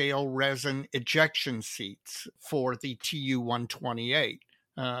 72nd scale resin ejection seats for the Tu-128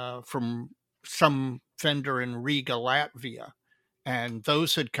 from some vendor in Riga, Latvia. And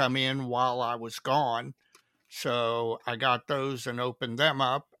those had come in while I was gone. So I got those and opened them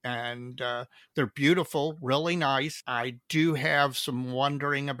up, and they're beautiful, really nice. I do have some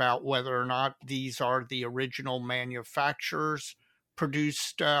wondering about whether or not these are the original manufacturer's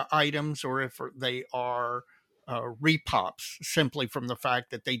produced items, or if they are repops, simply from the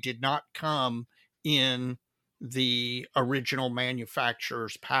fact that they did not come in the original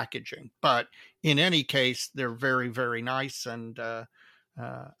manufacturer's packaging. But in any case, they're very, very nice, and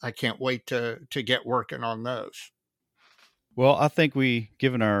I can't wait to get working on those. Well, I think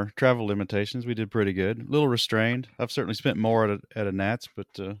given our travel limitations, we did pretty good. A little restrained. I've certainly spent more at a Nats,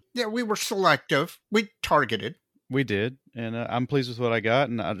 but yeah, we were selective. We targeted. We did, and I'm pleased with what I got,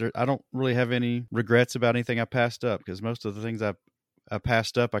 and I don't really have any regrets about anything I passed up, because most of the things I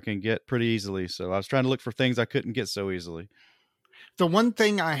passed up I can get pretty easily. So I was trying to look for things I couldn't get so easily. The one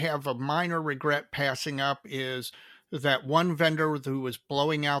thing I have a minor regret passing up is that one vendor who was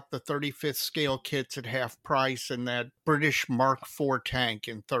blowing out the 35th scale kits at half price, and that British Mark IV tank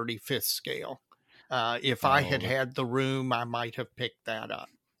in 35th scale. If I had had the room, I might have picked that up.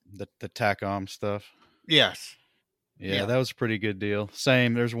 The TACOM stuff. Yes. Yeah, that was a pretty good deal.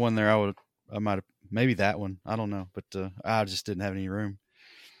 Same. There's one there. I might have, maybe that one. I don't know, but I just didn't have any room.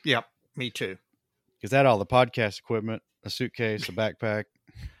 Yep, me too. Because that had all the podcast equipment, a suitcase, a backpack,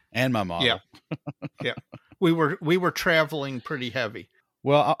 and my model. Yeah, yeah. We were traveling pretty heavy.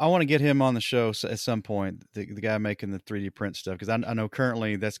 Well, I want to get him on the show at some point. The guy making the 3D print stuff, because I know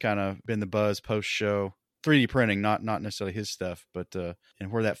currently that's kind of been the buzz post show. 3D printing, not necessarily his stuff, but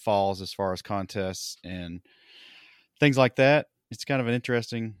and where that falls as far as contests and things like that. It's kind of an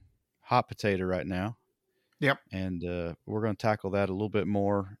interesting hot potato right now. Yep. And we're going to tackle that a little bit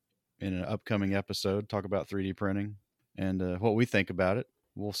more in an upcoming episode, talk about 3D printing and what we think about it.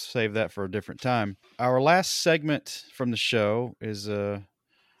 We'll save that for a different time. Our last segment from the show is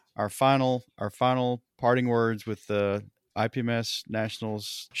our final parting words with IPMS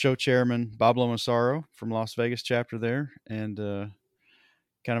Nationals show chairman Bob Lomasaro from Las Vegas chapter there, and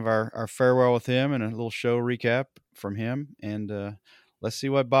kind of our farewell with him and a little show recap from him. And let's see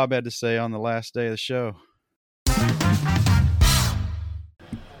what Bob had to say on the last day of the show.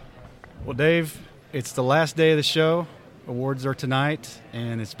 Well, Dave, it's the last day of the show. Awards are tonight,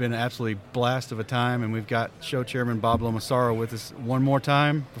 and it's been an absolutely blast of a time, and we've got show chairman Bob Lomasaro with us one more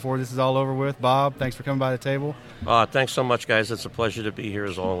time before this is all over with. Bob, thanks for coming by the table. Thanks so much, guys. It's a pleasure to be here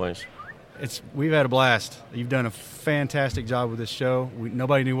as always. We've had a blast. You've done a fantastic job with this show.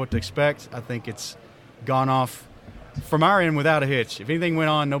 Nobody knew what to expect. I think it's gone off from our end without a hitch. If anything went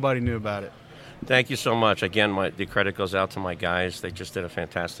on, nobody knew about it. Thank you so much. Again, the credit goes out to my guys. They just did a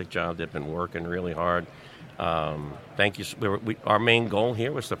fantastic job. They've been working really hard. Thank you. Our main goal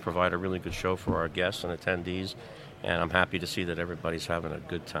here was to provide a really good show for our guests and attendees, and I'm happy to see that everybody's having a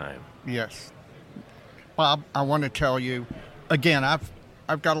good time. Yes. Bob, I want to tell you, again,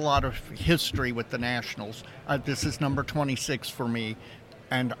 I've got a lot of history with the Nationals. This is number 26 for me,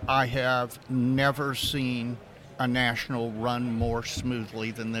 and I have never seen a National run more smoothly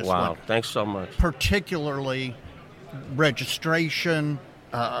than this one. Wow, thanks so much. Particularly registration,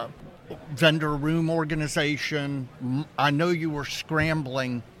 vendor room organization. I know you were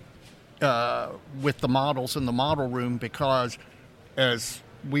scrambling with the models in the model room because, as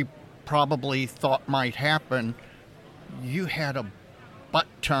we probably thought might happen, you had a butt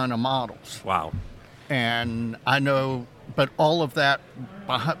ton of models. Wow. And I know, but all of that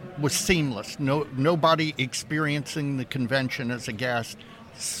was seamless. Nobody experiencing the convention as a guest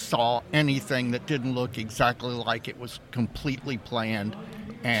saw anything that didn't look exactly like it was completely planned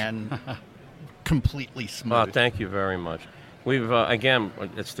and completely smooth. Thank you very much. We've again,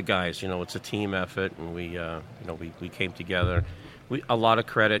 it's the guys. It's a team effort, and we came together. A lot of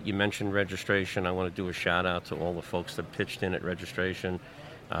credit. You mentioned registration. I want to do a shout out to all the folks that pitched in at registration.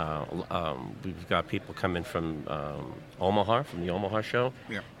 We've got people coming from Omaha, from the Omaha show,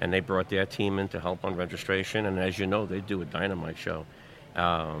 and they brought their team in to help on registration. And as you know, they do a dynamite show.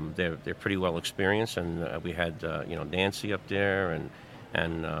 They're pretty well experienced, and we had Nancy up there, and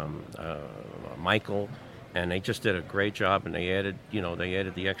and Michael, and they just did a great job. And they added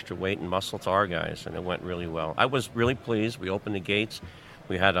the extra weight and muscle to our guys, and it went really well. I was really pleased. We opened the gates.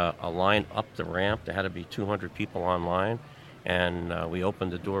 We had a line up the ramp. There had to be 200 people online, and we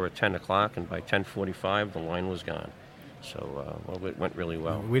opened the door at 10 o'clock, and by 10:45, the line was gone. So it went really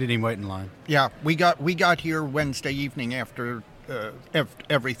well. We didn't even wait in line. Yeah, we got here Wednesday evening after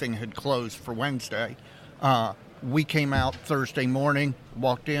everything had closed for Wednesday. We came out Thursday morning,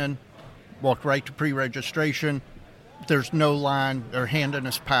 walked right to pre-registration. There's no line. They're handing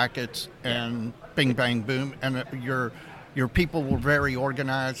us packets, and bing, bang, boom. And your people were very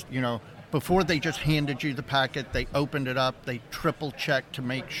organized. Before they just handed you the packet, they opened it up. They triple checked to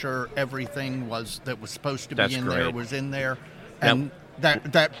make sure everything that was supposed to be in there was in there, and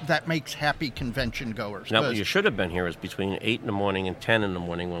that makes happy convention goers. Now, what you should have been here is between 8 in the morning and 10 in the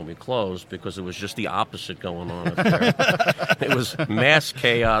morning when we closed, because it was just the opposite going on up there. It was mass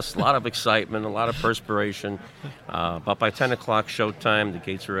chaos, a lot of excitement, a lot of perspiration. But by 10 o'clock showtime, the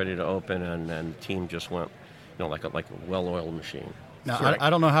gates were ready to open, and the team just went, like a well-oiled machine. Now, I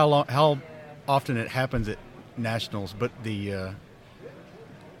don't know how often it happens at Nationals, but you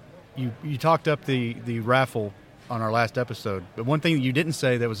talked up the raffle on our last episode. But one thing that you didn't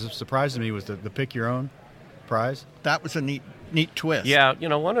say that was a surprise to me was the pick your own prize. That was a neat twist. Yeah,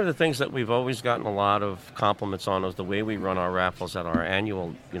 one of the things that we've always gotten a lot of compliments on is the way we run our raffles at our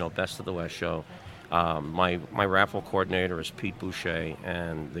annual, Best of the West show. My raffle coordinator is Pete Boucher,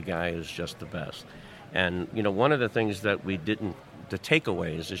 and the guy is just the best. And, one of the things that the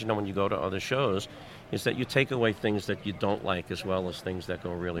takeaways is, when you go to other shows, is that you take away things that you don't like as well as things that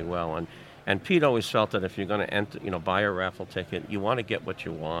go really well. And Pete always felt that if you're going to buy a raffle ticket, you want to get what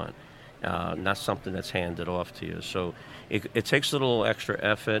you want, not something that's handed off to you. So it takes a little extra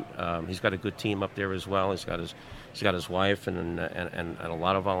effort. He's got a good team up there as well. He's got his wife and a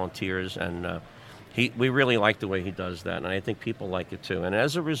lot of volunteers, and we really like the way he does that, and I think people like it too. And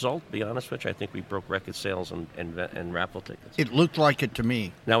as a result, to be honest with you, I think we broke record sales in raffle tickets. It looked like it to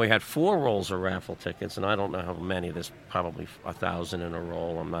me. Now, we had 4 rolls of raffle tickets, and I don't know how many. There's probably 1,000 in a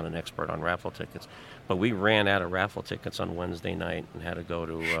roll. I'm not an expert on raffle tickets. But we ran out of raffle tickets on Wednesday night and had to go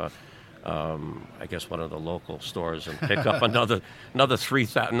to, I guess, one of the local stores and pick up another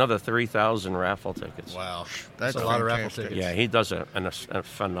 3,000 raffle tickets. Wow. That's a lot of raffle tickets. Yeah, he does a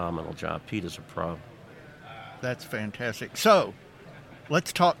phenomenal job. Pete is a pro. That's fantastic. So,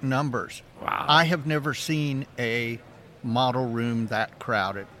 let's talk numbers. Wow. I have never seen a model room that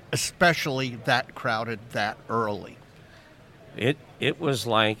crowded, especially that crowded that early. It was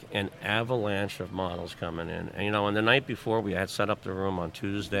like an avalanche of models coming in. And, and the night before, we had set up the room on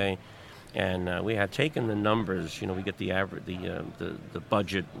Tuesday, and we had taken the numbers. We get the average, the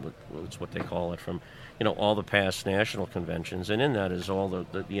budget, it's what they call it, from all the past national conventions, and in that is all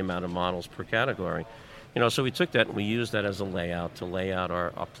the amount of models per category. So we took that and we used that as a layout to lay out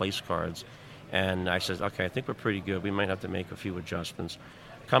our place cards. And I said, okay, I think we're pretty good. We might have to make a few adjustments.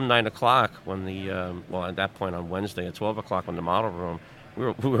 Come 9 o'clock, when at that point on Wednesday, at 12 o'clock in the model room, we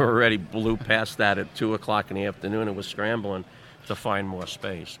were already blew past that at 2 o'clock in the afternoon and was scrambling to find more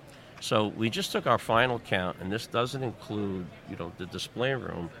space. So we just took our final count, and this doesn't include, the display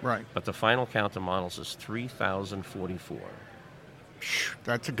room. Right. But the final count of models is 3,044.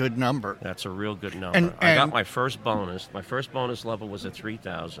 That's a good number. That's a real good number. I got my first bonus. My first bonus level was at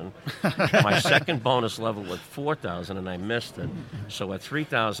 3,000. My second bonus level was 4,000, and I missed it. So at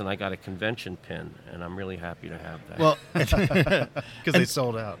 3,000, I got a convention pin, and I'm really happy to have that. Well, because they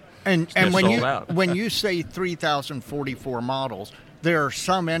sold out. And when you say 3,044 models, there are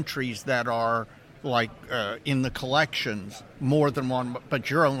some entries that are like in the collections more than one,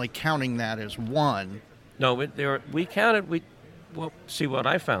 but you're only counting that as one. No, we counted. Well, see, what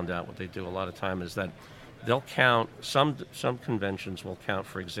I found out, what they do a lot of time is that they'll count, some conventions will count,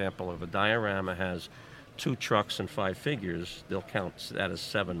 for example, if a diorama has 2 trucks and 5 figures, they'll count that as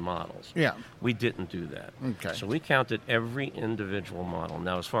 7 models. Yeah. We didn't do that. Okay. So we counted every individual model.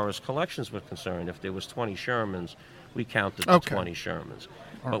 Now, as far as collections were concerned, if there was 20 Shermans, we counted the 20 Shermans.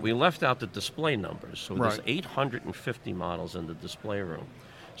 But we left out the display numbers. So there's 850 models in the display room.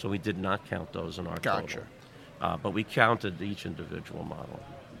 So we did not count those in our total. But we counted each individual model.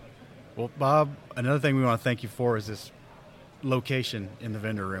 Well, Bob, another thing we want to thank you for is this location in the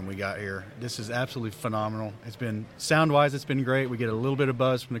vendor room we got here. This is absolutely phenomenal. It's been, sound-wise, it's been great. We get a little bit of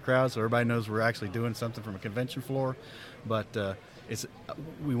buzz from the crowd, so everybody knows we're actually doing something from a convention floor. But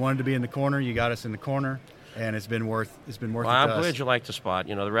we wanted to be in the corner. You got us in the corner. and it's been worth Well, it to I'm us. glad you like the spot.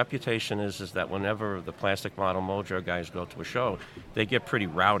 You know, the reputation is that whenever the Plastic Model Mojo guys go to a show, they get pretty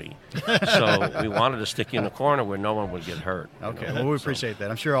rowdy. So we wanted to stick you in the corner where no one would get hurt. Okay, know? well, we appreciate that.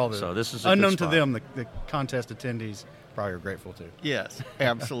 I'm sure all the So this is a good unknown to spot. them, the contest attendees probably are grateful too. Yes,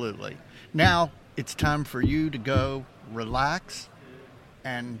 absolutely. Now it's time for you to go relax,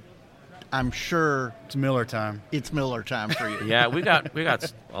 and I'm sure It's Miller time. it's Miller time for you. Yeah, we got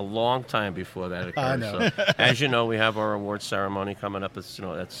a long time before that occurs. I know. So, as you know, we have our award ceremony coming up. It's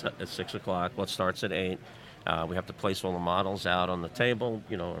at 6 o'clock. Well, it starts at 8. We have to place all the models out on the table.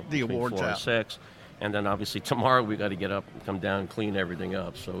 The between awards 4 and out. 6. And then obviously tomorrow we got to get up, come down, and clean everything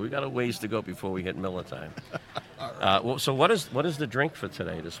up. So we got a ways to go before we hit Miller time. So what is the drink for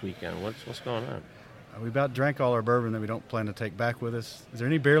today, this weekend? What's going on? We about drank all our bourbon that we don't plan to take back with us. Is there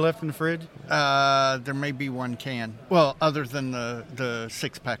any beer left in the fridge? There may be one can. Well, other than the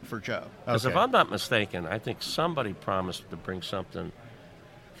 6-pack for Joe. Because if Okay. I'm not mistaken, I think somebody promised to bring something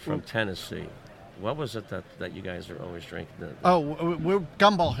from Tennessee. What was it that you guys are always drinking? Oh, we're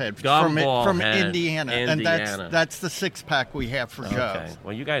Gumball Head Gumball from Head, Indiana, and Indiana. that's the 6-pack we have for Joe. Okay.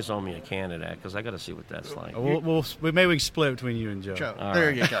 Well, you guys owe me a can of that because I got to see what that's like. Maybe we can split between you and Joe. Joe, All there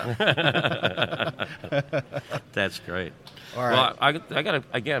right. you go. That's great. All right. Well, I got to,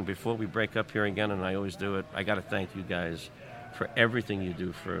 again, before we break up here again, and I always do it, I got to thank you guys for everything you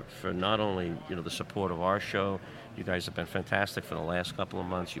do for not only, the support of our show. You guys have been fantastic for the last couple of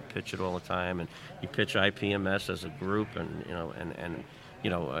months. You pitch it all the time, and you pitch IPMS as a group, and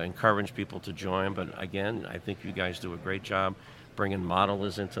encourage people to join. But again, I think you guys do a great job bringing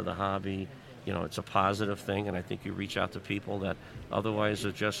modelers into the hobby. It's a positive thing, and I think you reach out to people that otherwise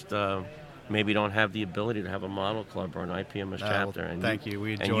are just maybe don't have the ability to have a model club or an IPMS chapter. And thank you.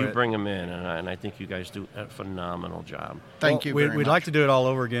 We and enjoy you it. bring them in, and I think you guys do a phenomenal job. Thank you very We'd much. like to do it all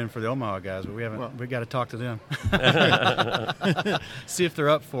over again for the Omaha guys, but we haven't. We got to talk to them. See if they're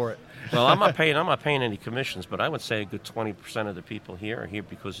up for it. Well, I'm not paying any commissions, but I would say a good 20% of the people here are here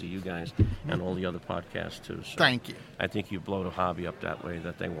because of you guys and all the other podcasts too. So Thank you. I think you blow the hobby up that way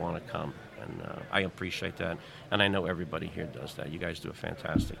that they want to come, and I appreciate that. And I know everybody here does that. You guys do a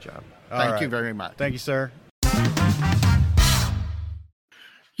fantastic job. Thank you very much. Thank you, sir.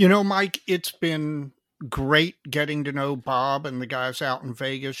 Mike, it's been great getting to know Bob and the guys out in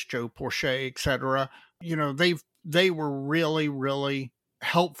Vegas, Joe Porche, etc. They were really, really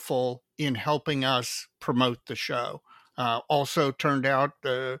helpful in helping us promote the show. Also turned out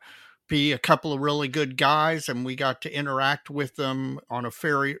to be a couple of really good guys, and we got to interact with them on a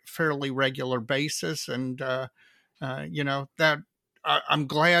fairly regular basis. And, I'm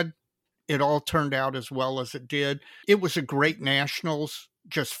glad it all turned out as well as it did. It was a great Nationals,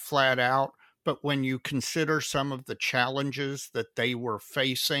 just flat out. But when you consider some of the challenges that they were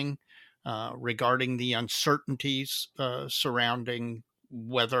facing regarding the uncertainties surrounding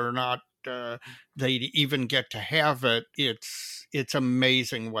whether or not they'd even get to have it, it's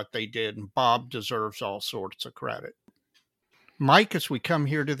amazing what they did, and Bob deserves all sorts of credit. Mike, as we come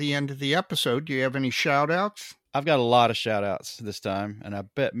here to the end of the episode, do you have any shout outs? I've got a lot of shout outs this time, and I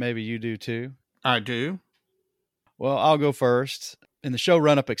bet maybe you do too. I do. Well, I'll go first. In the show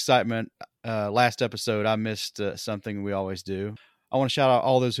run-up excitement, last episode, I missed something we always do. I want to shout out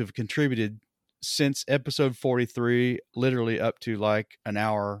all those who've contributed since episode 43, literally up to like an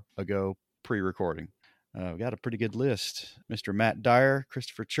hour ago pre-recording. We got a pretty good list. Mr. Matt Dyer,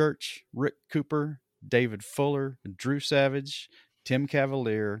 Christopher Church, Rick Cooper, David Fuller, Drew Savage, Tim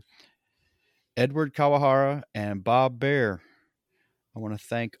Cavalier, Edward Kawahara, and Bob Bear. I want to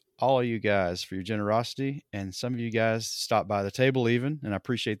thank all of you guys for your generosity, and some of you guys stopped by the table even, and I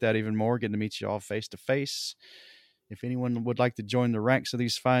appreciate that even more, getting to meet you all face to face. If anyone would like to join the ranks of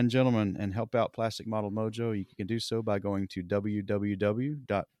these fine gentlemen and help out Plastic Model Mojo, you can do so by going to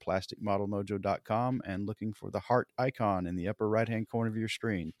www.plasticmodelmojo.com and looking for the heart icon in the upper right-hand corner of your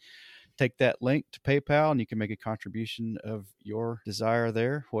screen. Take that link to PayPal, and you can make a contribution of your desire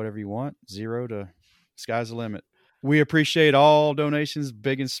there, whatever you want, $0 to sky's the limit. We appreciate all donations,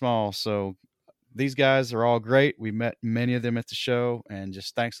 big and small. So these guys are all great. We met many of them at the show, and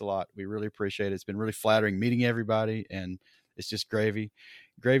just thanks a lot. We really appreciate it. It's been really flattering meeting everybody, and it's just gravy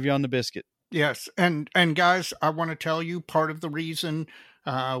on the biscuit. Yes. And guys, I want to tell you part of the reason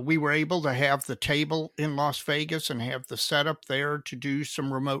we were able to have the table in Las Vegas and have the setup there to do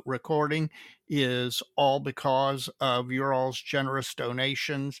some remote recording is all because of your all's generous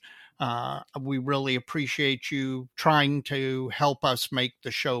donations. We really appreciate you trying to help us make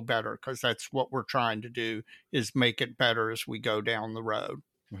the show better, because that's what we're trying to do, is make it better as we go down the road.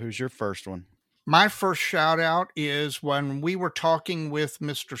 Who's your first one? My first shout out is when we were talking with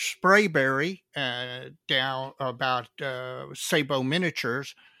Mr. Sprayberry down about Sabo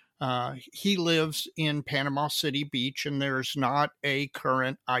Miniatures. He lives in Panama City Beach, and there's not a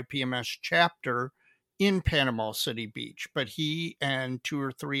current IPMS chapter in Panama City Beach, but he and 2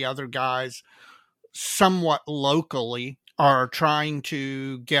 or 3 other guys somewhat locally are trying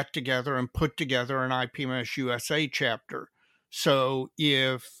to get together and put together an IPMS USA chapter. So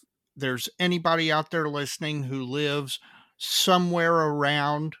if there's anybody out there listening who lives somewhere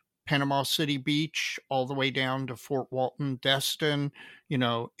around Panama City Beach, all the way down to Fort Walton, Destin,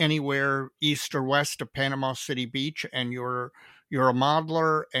 anywhere east or west of Panama City Beach, and you're a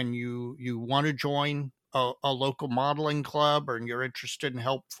modeler and you want to join a local modeling club, or you're interested in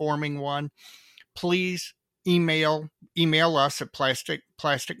help forming one, please email us at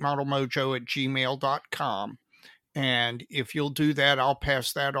plasticmodelmojo@gmail.com. And if you'll do that, I'll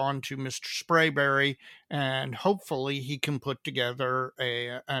pass that on to Mr. Sprayberry, and hopefully he can put together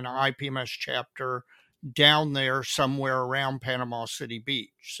an IPMS chapter down there somewhere around Panama City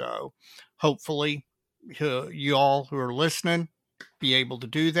Beach. So hopefully you all who are listening be able to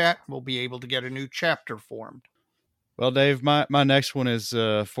do that. We'll be able to get a new chapter formed. Well, Dave, my next one is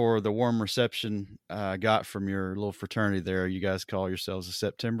for the warm reception I got from your little fraternity there. You guys call yourselves the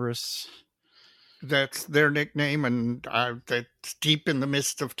Septemberists. That's their nickname, and that's deep in the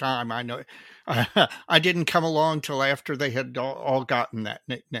midst of time. I know. I didn't come along till after they had all gotten that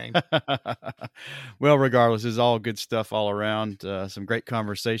nickname. Well, regardless, it's all good stuff all around. Some great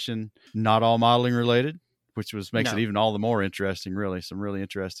conversation, not all modeling related, which makes it even all the more interesting, really. Some really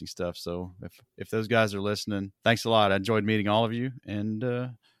interesting stuff. So if those guys are listening, thanks a lot. I enjoyed meeting all of you,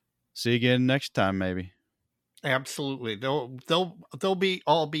 and see you again next time, maybe. Absolutely. They'll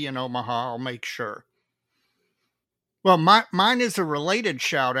all be in Omaha, I'll make sure. Well, mine is a related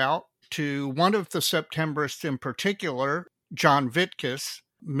shout out to one of the Septemberists in particular, John Vitkus.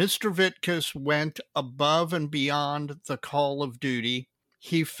 Mr. Vitkus went above and beyond the call of duty.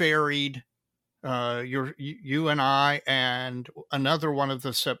 He ferried you and I and another one of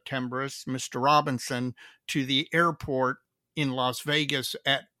the Septemberists, Mr. Robinson, to the airport in Las Vegas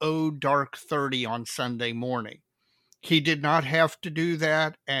at dark 30 on Sunday morning. He did not have to do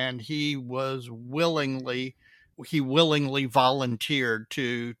that, and he willingly volunteered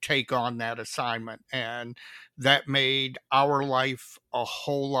to take on that assignment, and that made our life a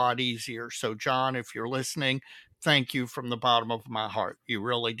whole lot easier. So John, if you're listening, thank you from the bottom of my heart. You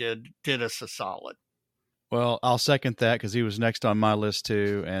really did us a solid. Well, I'll second that, because he was next on my list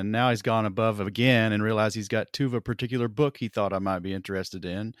too. And now he's gone above again and realized he's got 2 of a particular book he thought I might be interested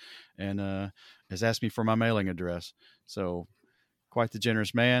in, and has asked me for my mailing address. So quite the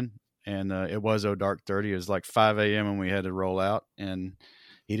generous man. And it was dark 30. It was like 5 a.m. when we had to roll out, and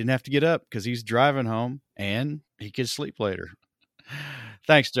he didn't have to get up because he's driving home and he could sleep later.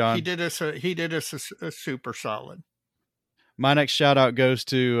 Thanks, John. He did us a super solid. My next shout out goes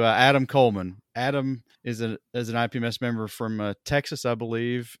to Adam Coleman. Adam is an IPMS member from Texas, I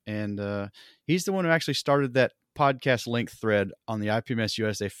believe, and he's the one who actually started that podcast link thread on the IPMS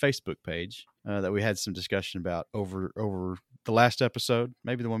USA Facebook page that we had some discussion about over the last episode,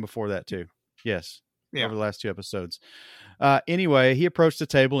 maybe the one before that too. Yes, yeah. Over the last 2 episodes. Anyway, he approached the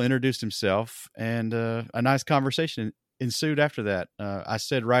table, introduced himself, and a nice conversation ensued after that. I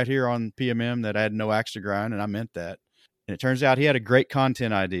said right here on PMM that I had no axe to grind, and I meant that. And it turns out he had a great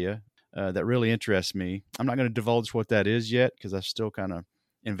content idea that really interests me. I'm not going to divulge what that is yet, because I'm still kind of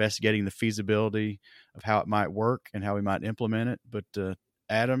investigating the feasibility of how it might work and how we might implement it. But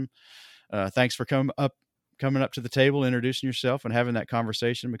Adam, thanks for coming up to the table, introducing yourself, and having that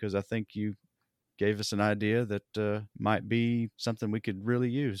conversation, because I think you gave us an idea that might be something we could really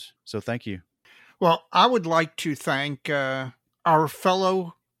use. So thank you. Well, I would like to thank our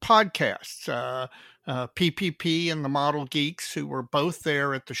fellow podcasts, PPP and the Model Geeks, who were both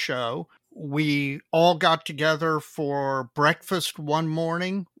there at the show. We all got together for breakfast one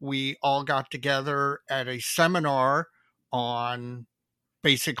morning. We all got together at a seminar on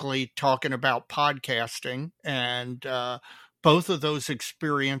basically talking about podcasting, and both of those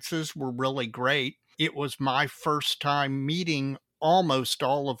experiences were really great. It was my first time meeting almost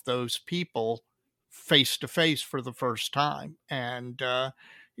all of those people face to face for the first time, and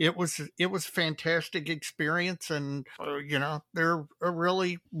it was a fantastic experience, and they're a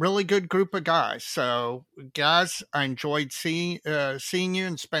really good group of guys. So guys, I enjoyed seeing you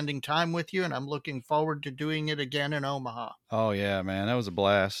and spending time with you, and I'm looking forward to doing it again in Omaha. Oh yeah, man, that was a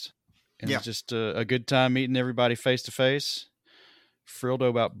blast. It was just a good time meeting everybody face to face. Frildo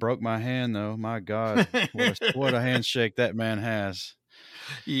about broke my hand though. My God, what a handshake that man has.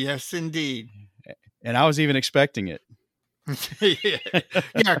 Yes, indeed. And I was even expecting it. Yeah,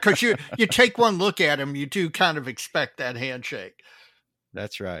 because you take one look at him, you do kind of expect that handshake.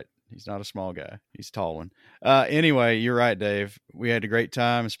 That's right. He's not a small guy. He's a tall one. Anyway, you're right, Dave. We had a great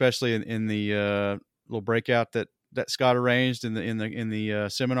time, especially in the little breakout that Scott arranged in the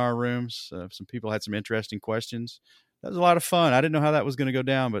seminar rooms. Some people had some interesting questions. That was a lot of fun. I didn't know how that was going to go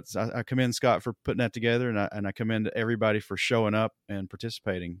down, but I commend Scott for putting that together, and I commend everybody for showing up and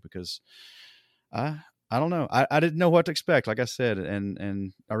participating, because I don't know. I didn't know what to expect, like I said,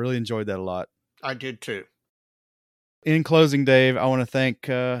 and I really enjoyed that a lot. I did too. In closing, Dave, I want to thank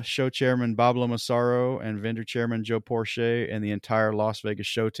show chairman Bob Lomasaro and vendor chairman Joe Porcher and the entire Las Vegas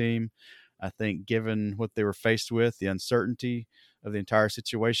show team. I think given what they were faced with, the uncertainty of the entire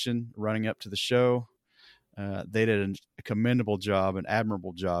situation running up to the show, they did a commendable job, an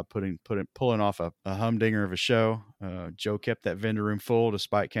admirable job pulling off a humdinger of a show. Joe kept that vendor room full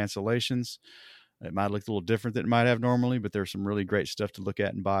despite cancellations. It might look a little different than it might have normally, but there's some really great stuff to look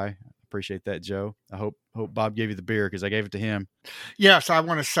at and buy. Appreciate that, Joe. I hope Bob gave you the beer, because I gave it to him. Yes, I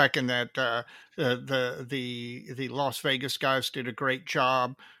want to second that. The Las Vegas guys did a great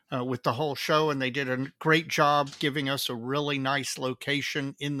job with the whole show, and they did a great job giving us a really nice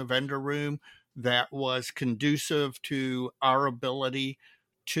location in the vendor room that was conducive to our ability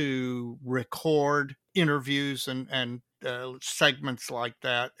to record interviews and segments like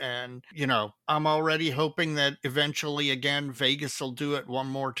that. And, I'm already hoping that eventually, again, Vegas will do it one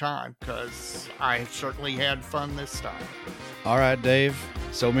more time, because I certainly had fun this time. All right, Dave.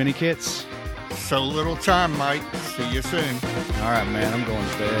 So many kits. So little time, Mike. See you soon. All right, man. I'm going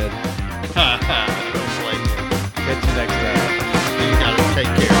to bed. Don't blame you. Catch you next time. You got to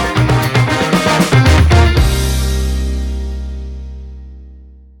take care.